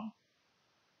very long.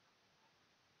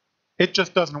 It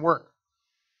just doesn't work.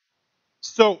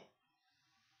 So,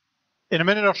 in a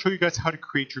minute, I'll show you guys how to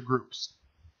create your groups.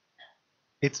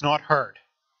 It's not hard.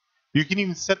 You can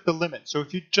even set the limit. So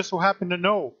if you just so happen to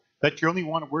know that you only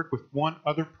want to work with one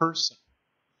other person,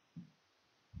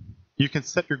 you can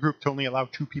set your group to only allow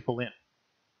 2 people in.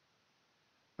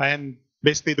 And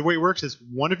basically the way it works is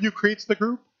one of you creates the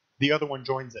group, the other one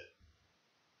joins it.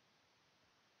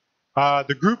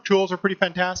 The group tools are pretty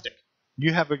fantastic.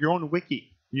 You have your own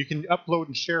wiki. You can upload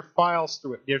and share files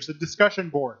through it. There's a discussion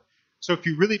board. So if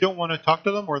you really don't want to talk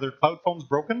to them or their cloud phone's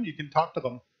broken, you can talk to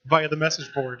them via the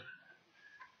message board.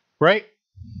 Right?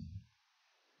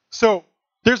 So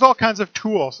there's all kinds of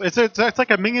tools. It's like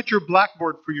a miniature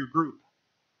Blackboard for your group.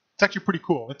 It's actually pretty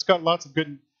cool. It's got lots of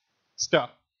good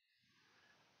stuff.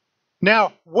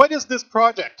 Now, what is this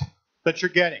project that you're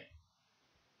getting?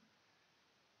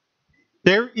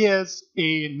 There is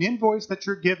an invoice that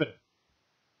you're given,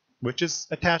 which is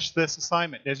attached to this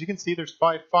assignment. As you can see, there's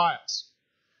 5 files.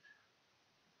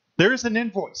 There is an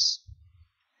invoice.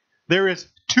 There is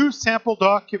 2 sample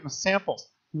document samples.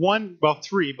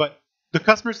 3, but the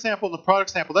customer sample and the product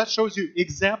sample, that shows you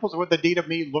examples of what the data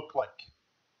may look like.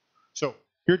 So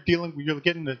you're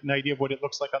getting an idea of what it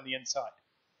looks like on the inside.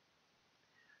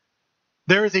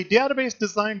 There is a database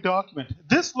design document.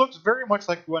 This looks very much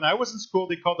like when I was in school,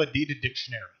 they called it a data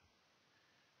dictionary.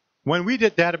 When we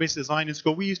did database design in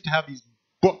school, we used to have these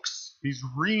books, these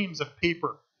reams of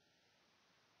paper.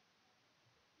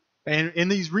 And in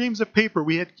these reams of paper,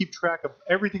 we had to keep track of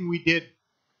everything we did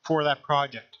for that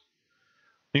project.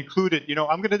 Included,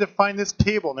 I'm going to define this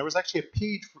table. And there was actually a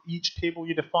page for each table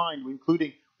you defined,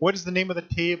 including what is the name of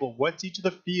the table, what's each of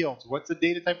the fields, what's the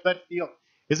data type of that field,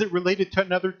 is it related to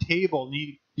another table, and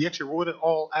you actually wrote it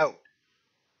all out.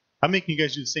 I'm making you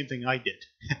guys do the same thing I did.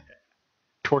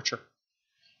 Torture.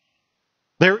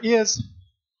 There is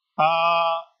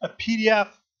a PDF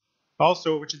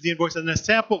also, which is the invoice, and the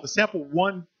sample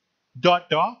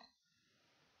 1.doc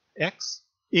X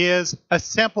is a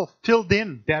sample filled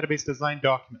in database design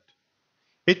document.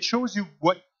 It shows you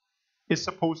what is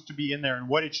supposed to be in there and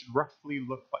what it should roughly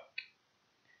look like.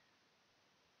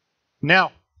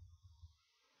 Now,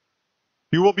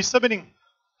 you will be submitting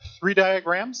 3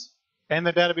 diagrams and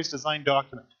the database design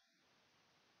document.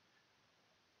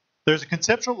 There's a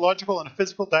conceptual, logical, and a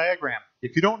physical diagram.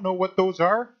 If you don't know what those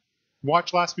are,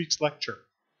 watch last week's lecture.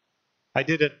 I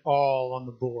did it all on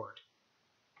the board.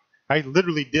 I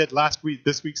literally did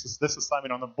this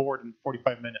assignment on the board in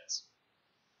 45 minutes.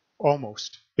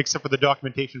 Almost, except for the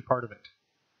documentation part of it.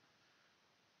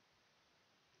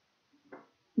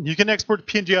 You can export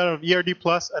PNG out of ERD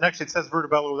Plus, and actually it says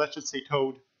Vertibello, that should say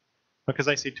Toad, because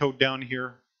I say Toad down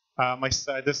here.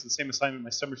 This is the same assignment my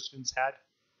summer students had,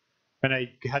 and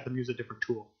I had them use a different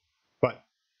tool. But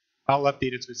I'll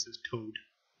update it so it says Toad,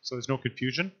 so there's no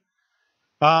confusion.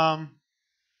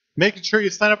 Making sure you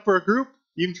sign up for a group,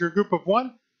 even if you're a group of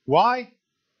 1. Why?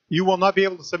 You will not be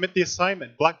able to submit the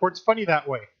assignment. Blackboard's funny that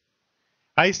way.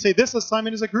 I say this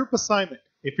assignment is a group assignment.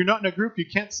 If you're not in a group, you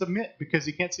can't submit because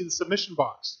you can't see the submission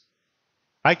box.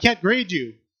 I can't grade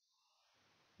you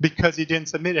because you didn't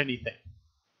submit anything.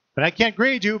 And I can't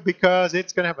grade you because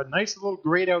it's going to have a nice little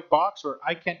grayed out box, or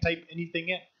I can't type anything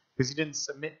in because you didn't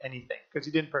submit anything, because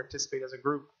you didn't participate as a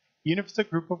group, even if it's a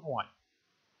group of 1.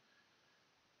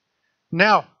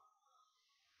 Now,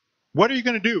 what are you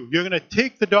going to do? You're going to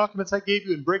take the documents I gave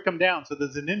you and break them down. So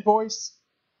there's an invoice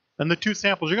and the 2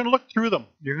 samples. You're going to look through them.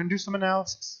 You're going to do some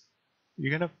analysis.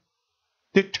 You're going to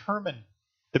determine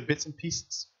the bits and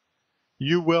pieces.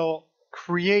 You will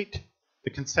create the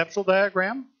conceptual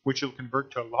diagram, which you'll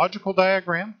convert to a logical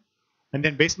diagram. And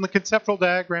then based on the conceptual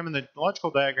diagram and the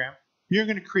logical diagram, you're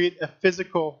going to create a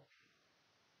physical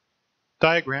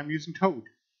diagram using Toad.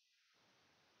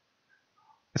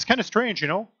 It's kind of strange,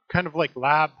 kind of like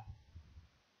Lab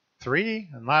 3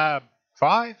 and Lab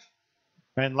 5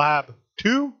 and Lab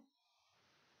 2.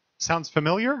 Sounds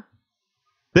familiar?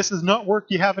 This is not work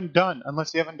you haven't done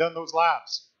unless you haven't done those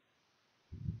labs.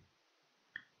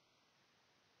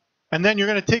 And then you're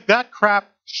going to take that crap,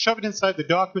 shove it inside the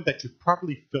document that you've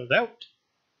properly filled out.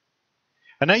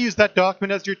 And I use that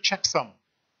document as your checksum.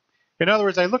 In other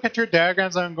words, I look at your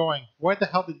diagrams and I'm going, why the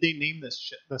hell did they name this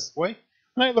shit this way?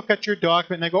 And I look at your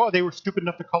document and I go, oh, they were stupid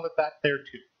enough to call it that there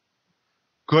too.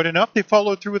 Good enough, they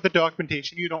followed through with the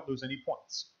documentation, you don't lose any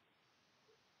points.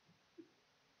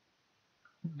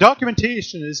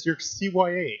 Documentation is your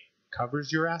CYA,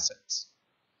 covers your assets.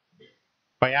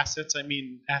 By assets, I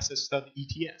mean assets of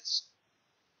the ETS.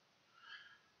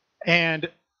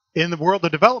 And in the world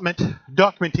of development,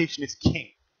 documentation is king.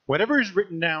 Whatever is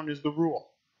written down is the rule.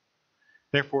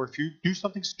 Therefore, if you do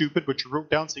something stupid, but you wrote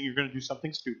down saying you're going to do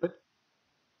something stupid,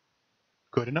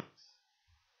 good enough.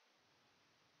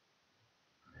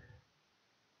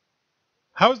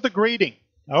 How's the grading?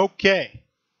 Okay.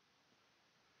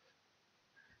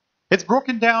 It's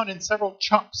broken down in several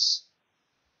chunks.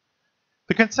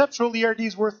 The conceptual ERD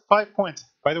is worth 5 points.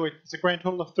 By the way, it's a grand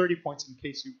total of 30 points in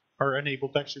case you are unable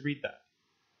to actually read that.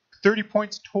 30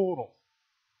 points total.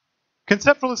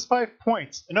 Conceptual is 5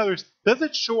 points. In other words, does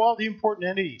it show all the important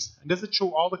entities? And does it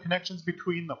show all the connections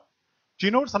between them? Do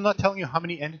you notice I'm not telling you how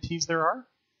many entities there are?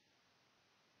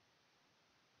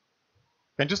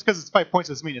 And just because it's 5 points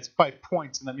doesn't mean it's 5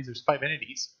 points and that means there's 5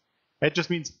 entities. It just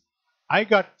means I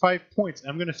got 5 points and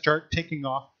I'm going to start taking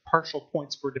off partial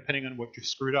points for depending on what you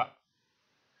screwed up.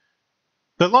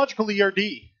 The logical ERD.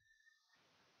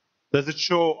 Does it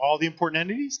show all the important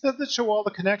entities? Does it show all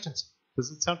the connections? Does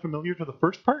it sound familiar to the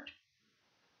first part?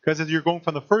 Because as you're going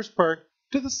from the first part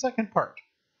to the second part.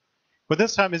 But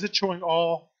this time, is it showing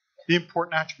all the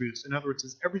important attributes? In other words,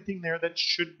 is everything there that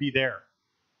should be there?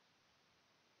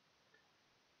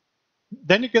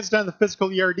 Then it gets down to the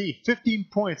physical ERD. 15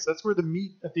 points. That's where the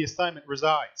meat of the assignment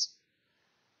resides.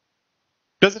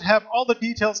 Does it have all the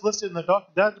details listed in the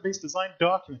database design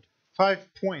document? 5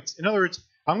 points. In other words,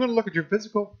 I'm going to look at your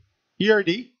physical ERD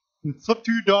and flip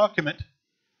through your document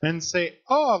and say,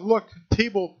 oh, look,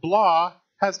 table blah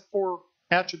has 4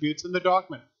 attributes in the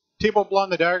document. Table blah in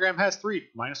the diagram has 3,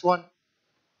 -1.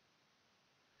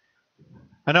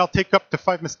 And I'll take up to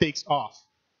 5 mistakes off.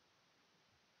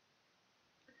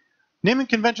 Naming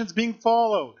conventions being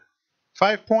followed.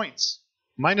 5 points.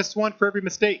 -1 for every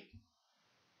mistake.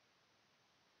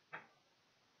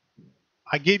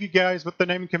 I gave you guys what the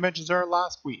naming conventions are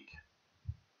last week.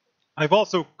 I've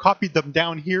also copied them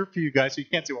down here for you guys so you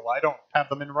can't say, well, I don't have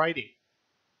them in writing.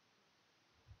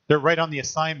 They're right on the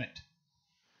assignment.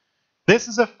 This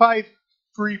is a 5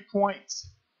 free points.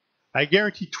 I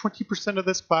guarantee 20% of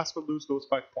this class will lose those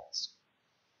 5 points.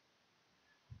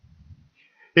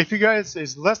 If you guys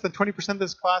is less than 20% of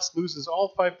this class loses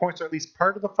all 5 points or at least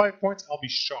part of the 5 points, I'll be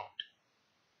shocked.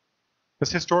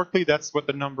 Because historically, that's what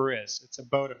the number is. It's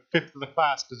about 1/5 of the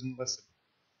class doesn't listen.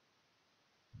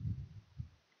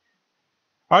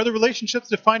 Are the relationships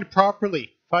defined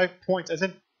properly? 5 points. As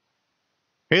in,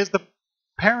 is the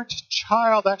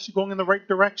parent-child actually going in the right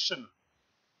direction?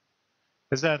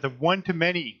 Is that the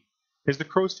one-to-many? Is the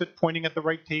crow's foot pointing at the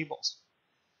right tables?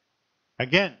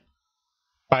 Again,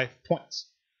 5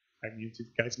 points. I mean, if you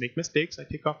guys make mistakes, I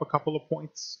take off a couple of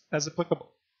points as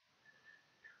applicable.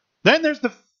 Then there's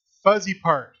the fuzzy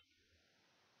part.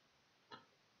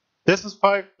 This is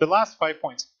the last 5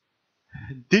 points.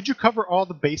 Did you cover all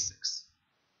the basics?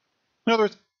 In other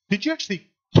words, did you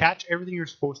actually catch everything you're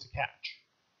supposed to catch?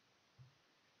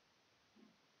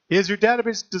 Is your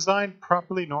database design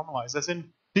properly normalized? As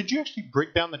in, did you actually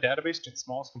break down the database to its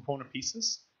smallest component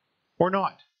pieces? Or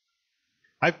not?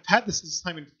 I've had this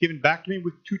assignment given back to me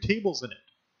with 2 tables in it.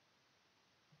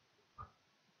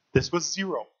 This was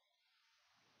 0.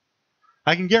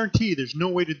 I can guarantee there's no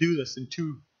way to do this in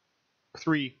 2,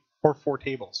 3, or 4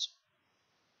 tables.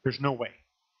 There's no way.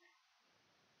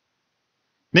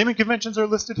 Naming conventions are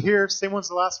listed here, same ones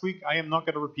as last week. I am not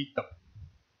going to repeat them.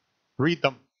 Read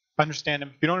them, understand them.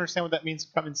 If you don't understand what that means,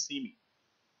 come and see me.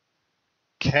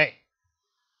 Okay.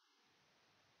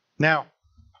 Now,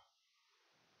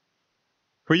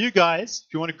 for you guys,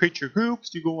 if you want to create your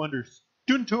groups, you go under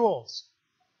Student Tools.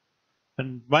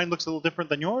 And mine looks a little different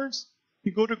than yours.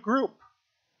 You go to Group.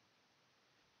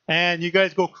 And you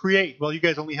guys go Create. Well, you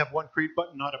guys only have one Create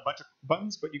button, not a bunch of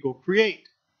buttons, but you go Create.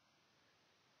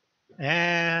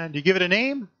 And you give it a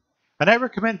name. And I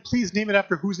recommend please name it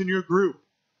after who's in your group.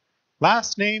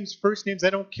 Last names, first names, I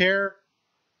don't care.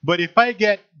 But if I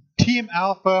get Team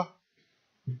Alpha,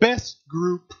 Best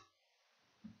Group,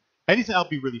 anything, I'll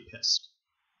be really pissed.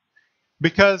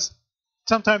 Because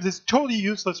sometimes it's totally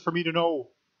useless for me to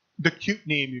know the cute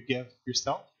name you give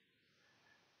yourself.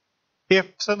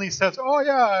 If suddenly it says, oh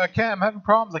yeah, I'm having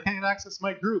problems, I can't access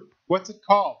my group. What's it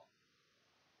called?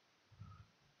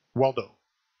 Waldo.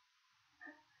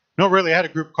 No, really, I had a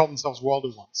group called themselves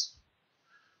Waldo once.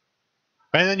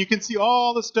 And then you can see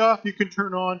all the stuff you can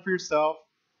turn on for yourself.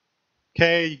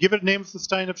 Okay, you give it a name of the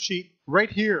sign-up sheet right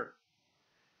here.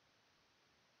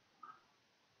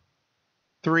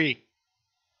 3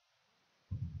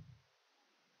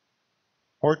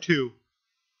 or 2.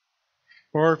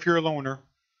 Or if you're a loner.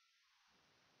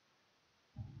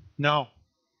 No.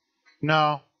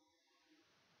 No.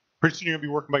 Pretty soon you're going to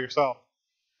be working by yourself.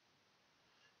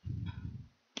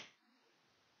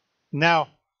 Now,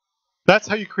 that's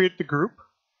how you create the group.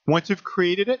 Once you've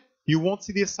created it, you won't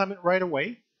see the assignment right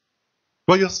away.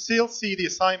 But you'll still see the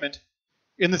assignment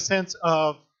in the sense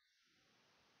of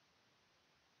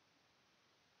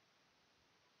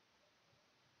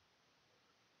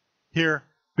here,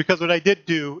 because what I did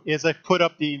do is I put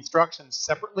up the instructions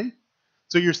separately.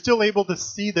 So you're still able to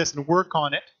see this and work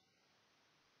on it,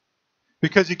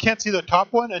 because you can't see the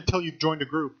top one until you've joined a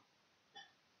group.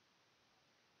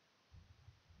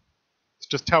 It's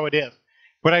just how it is.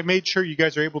 But I made sure you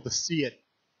guys are able to see it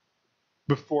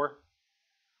before.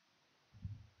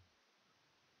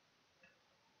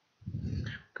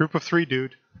 Group of 3,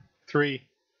 dude. 3.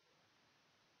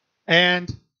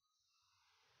 And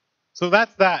so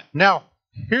that's that. Now,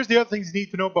 here's the other things you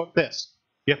need to know about this.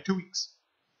 You have 2 weeks.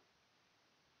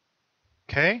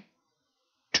 Okay?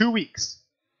 2 weeks.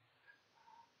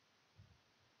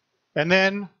 And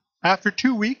then after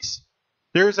 2 weeks,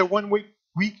 there's a 1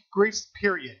 week grace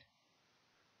period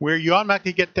where you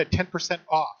automatically get that 10%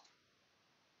 off.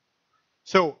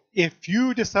 So if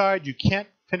you decide you can't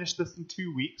finish this in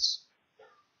 2 weeks,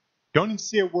 don't even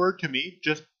say a word to me,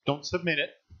 just don't submit it.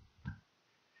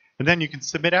 And then you can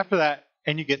submit after that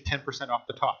and you get 10% off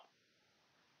the top.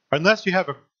 Unless you have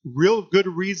a real good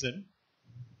reason,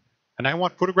 and I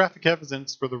want photographic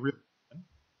evidence for the real reason,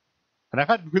 and I've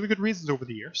had really good reasons over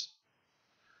the years,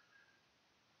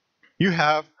 you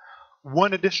have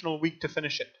 1 additional week to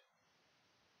finish it.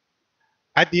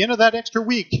 At the end of that extra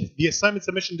week, the assignment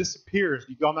submission disappears.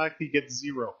 You automatically get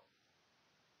 0.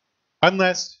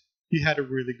 Unless you had a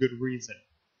really good reason.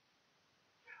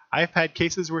 I've had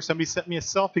cases where somebody sent me a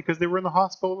selfie because they were in the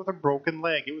hospital with a broken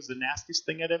leg. It was the nastiest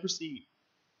thing I'd ever seen.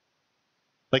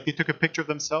 Like they took a picture of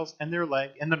themselves and their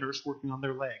leg and the nurse working on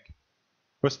their leg.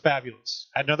 It was fabulous.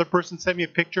 I had another person send me a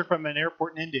picture from an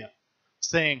airport in India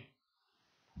saying,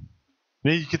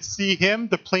 you could see him,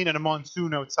 the plane, and a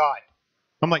monsoon outside.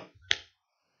 I'm like,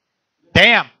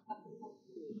 damn.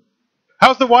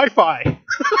 How's the Wi-Fi?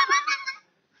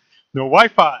 No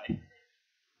Wi-Fi.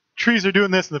 Trees are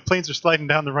doing this and the planes are sliding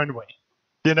down the runway.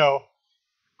 You know.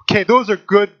 Okay, those are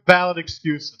good, valid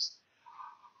excuses.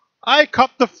 I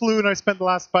caught the flu and I spent the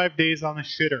last 5 days on the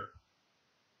shitter.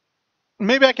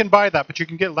 Maybe I can buy that, but you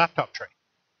can get a laptop tray.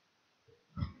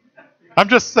 I'm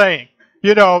just saying.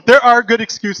 You know, there are good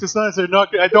excuses. Sometimes they're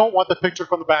not good. I don't want the picture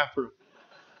from the bathroom.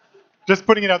 Just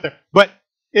putting it out there. But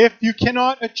if you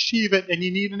cannot achieve it and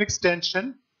you need an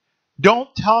extension,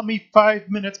 don't tell me 5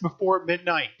 minutes before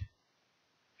midnight.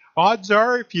 Odds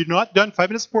are, if you're not done 5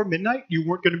 minutes before midnight, you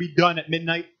weren't going to be done at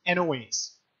midnight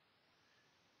anyways.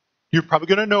 You're probably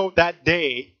going to know that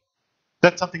day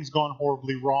that something's gone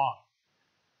horribly wrong.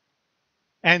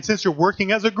 And since you're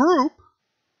working as a group,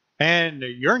 and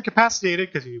you're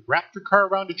incapacitated because you wrapped your car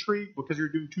around a tree because you're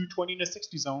doing 220 in a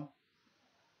 60 zone,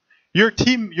 your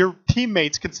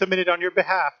teammates can submit it on your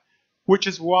behalf, which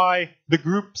is why the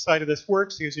group side of this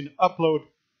works, because you can upload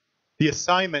the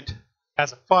assignment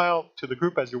as a file to the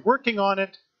group as you're working on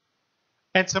it,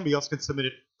 and somebody else can submit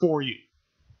it for you.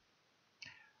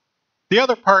 The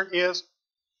other part is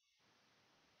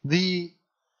the,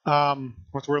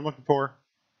 what's the word I'm looking for?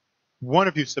 One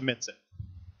of you submits it.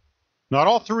 Not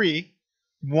all 3,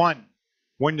 1.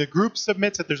 When the group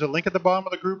submits it, there's a link at the bottom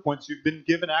of the group once you've been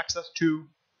given access to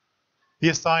the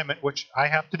assignment, which I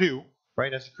have to do,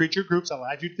 right? As you create your groups, I'll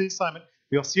add you to the assignment.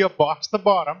 You'll see a box at the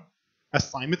bottom,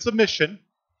 assignment submission,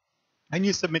 and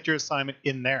you submit your assignment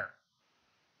in there.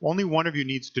 Only one of you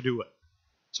needs to do it.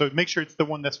 So make sure it's the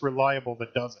one that's reliable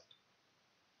that does it.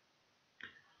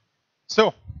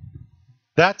 So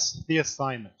that's the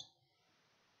assignment.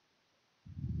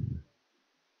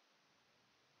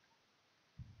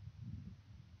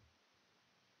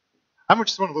 I'm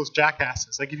just one of those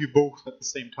jackasses. I give you both at the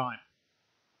same time.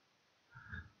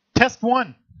 Test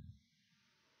 1.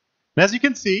 And as you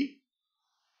can see,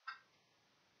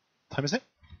 what time is it?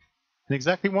 In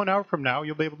exactly 1 hour from now,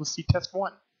 you'll be able to see test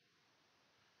 1.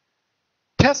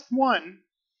 Test 1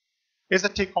 is a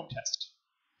take-home test.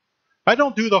 I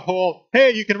don't do the whole,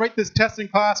 hey, you can write this test in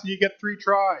class and you get 3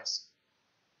 tries.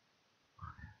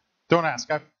 Don't ask.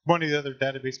 One of the other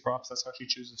database profs, that's how she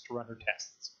chooses to run her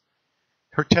tests.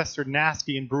 Her tests are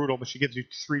nasty and brutal, but she gives you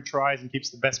 3 tries and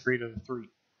keeps the best grade of the 3.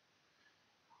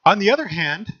 On the other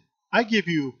hand, I give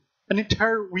you an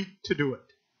entire week to do it.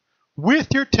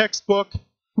 with your textbook,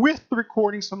 with the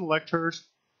recordings from the lectures,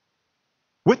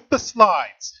 with the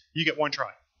slides, you get 1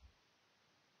 try.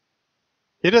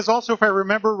 It is also, if I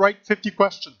remember right, 50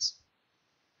 questions.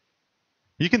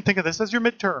 You can think of this as your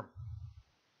midterm.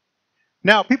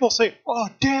 Now, people say, oh,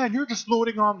 Dan, you're just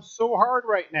loading on so hard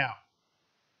right now.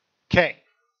 Okay.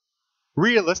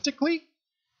 Realistically,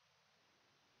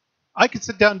 I could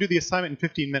sit down and do the assignment in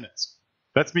 15 minutes.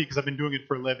 That's me because I've been doing it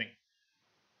for a living.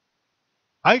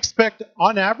 I expect,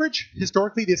 on average,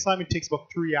 historically, the assignment takes about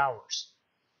 3 hours.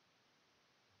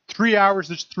 3 hours,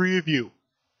 there's 3 of you.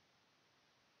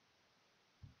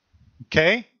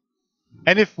 Okay?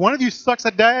 And if one of you sucks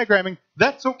at diagramming,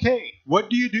 that's okay. What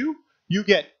do? You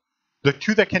get the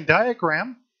 2 that can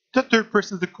diagram. The 3rd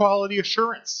person is the quality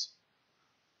assurance.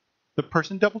 The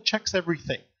person double checks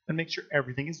everything and makes sure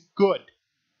everything is good.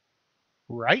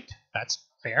 Right? That's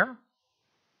fair.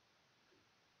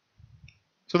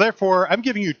 So therefore, I'm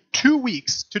giving you 2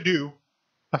 weeks to do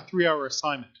a 3-hour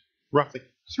assignment. Roughly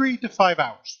 3 to 5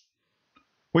 hours.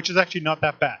 Which is actually not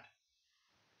that bad.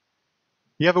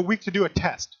 You have a week to do a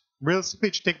test. Realistically,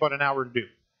 it should take about an hour to do.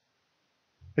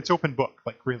 It's open book,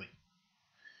 like really.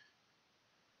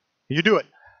 You do it.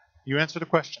 You answer the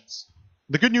questions.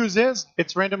 The good news is,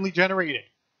 it's randomly generated.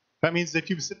 That means if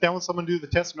you sit down with someone to do the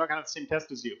test, they're not going to have the same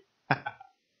test as you.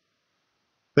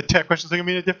 The questions are going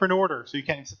to be in a different order, so you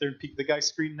can't even sit there and peek at the guy's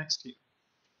screen next to you.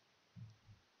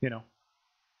 You know.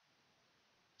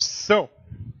 So,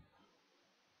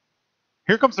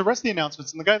 here comes the rest of the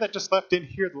announcements, and the guy that just left didn't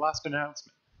hear the last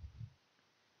announcement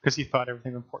because he thought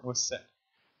everything important was said.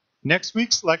 Next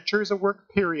week's lecture is a work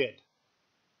period.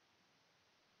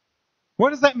 What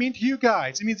does that mean to you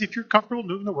guys? It means if you're comfortable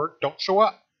doing the work, don't show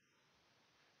up.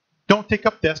 Don't take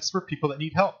up desks for people that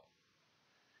need help.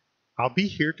 I'll be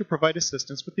here to provide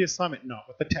assistance with the assignment, not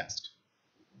with the test.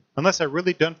 Unless I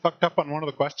really done fucked up on one of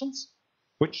the questions,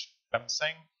 which I'm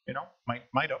saying, you know,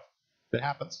 might have. That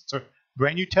happens. It's a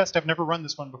brand new test. I've never run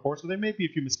this one before, so there may be a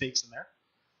few mistakes in there,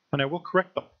 and I will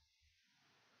correct them.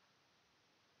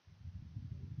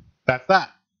 That's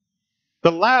that.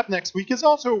 The lab next week is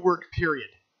also a work period.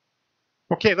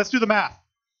 Okay, let's do the math.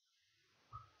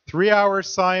 3-hour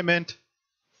assignment,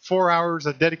 4 hours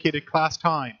of dedicated class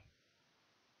time.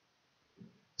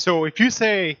 So if you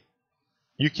say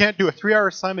you can't do a 3-hour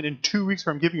assignment in 2 weeks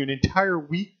where I'm giving you an entire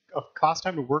week of class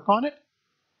time to work on it,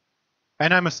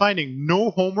 and I'm assigning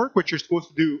no homework, which you're supposed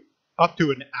to do up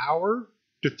to an hour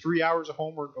to 3 hours of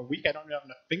homework a week, I don't have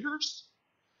enough fingers.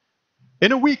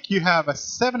 In a week, you have a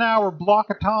 7-hour block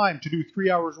of time to do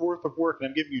 3 hours worth of work, and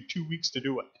I'm giving you 2 weeks to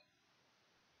do it.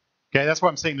 Okay, that's why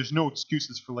I'm saying there's no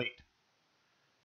excuses for late.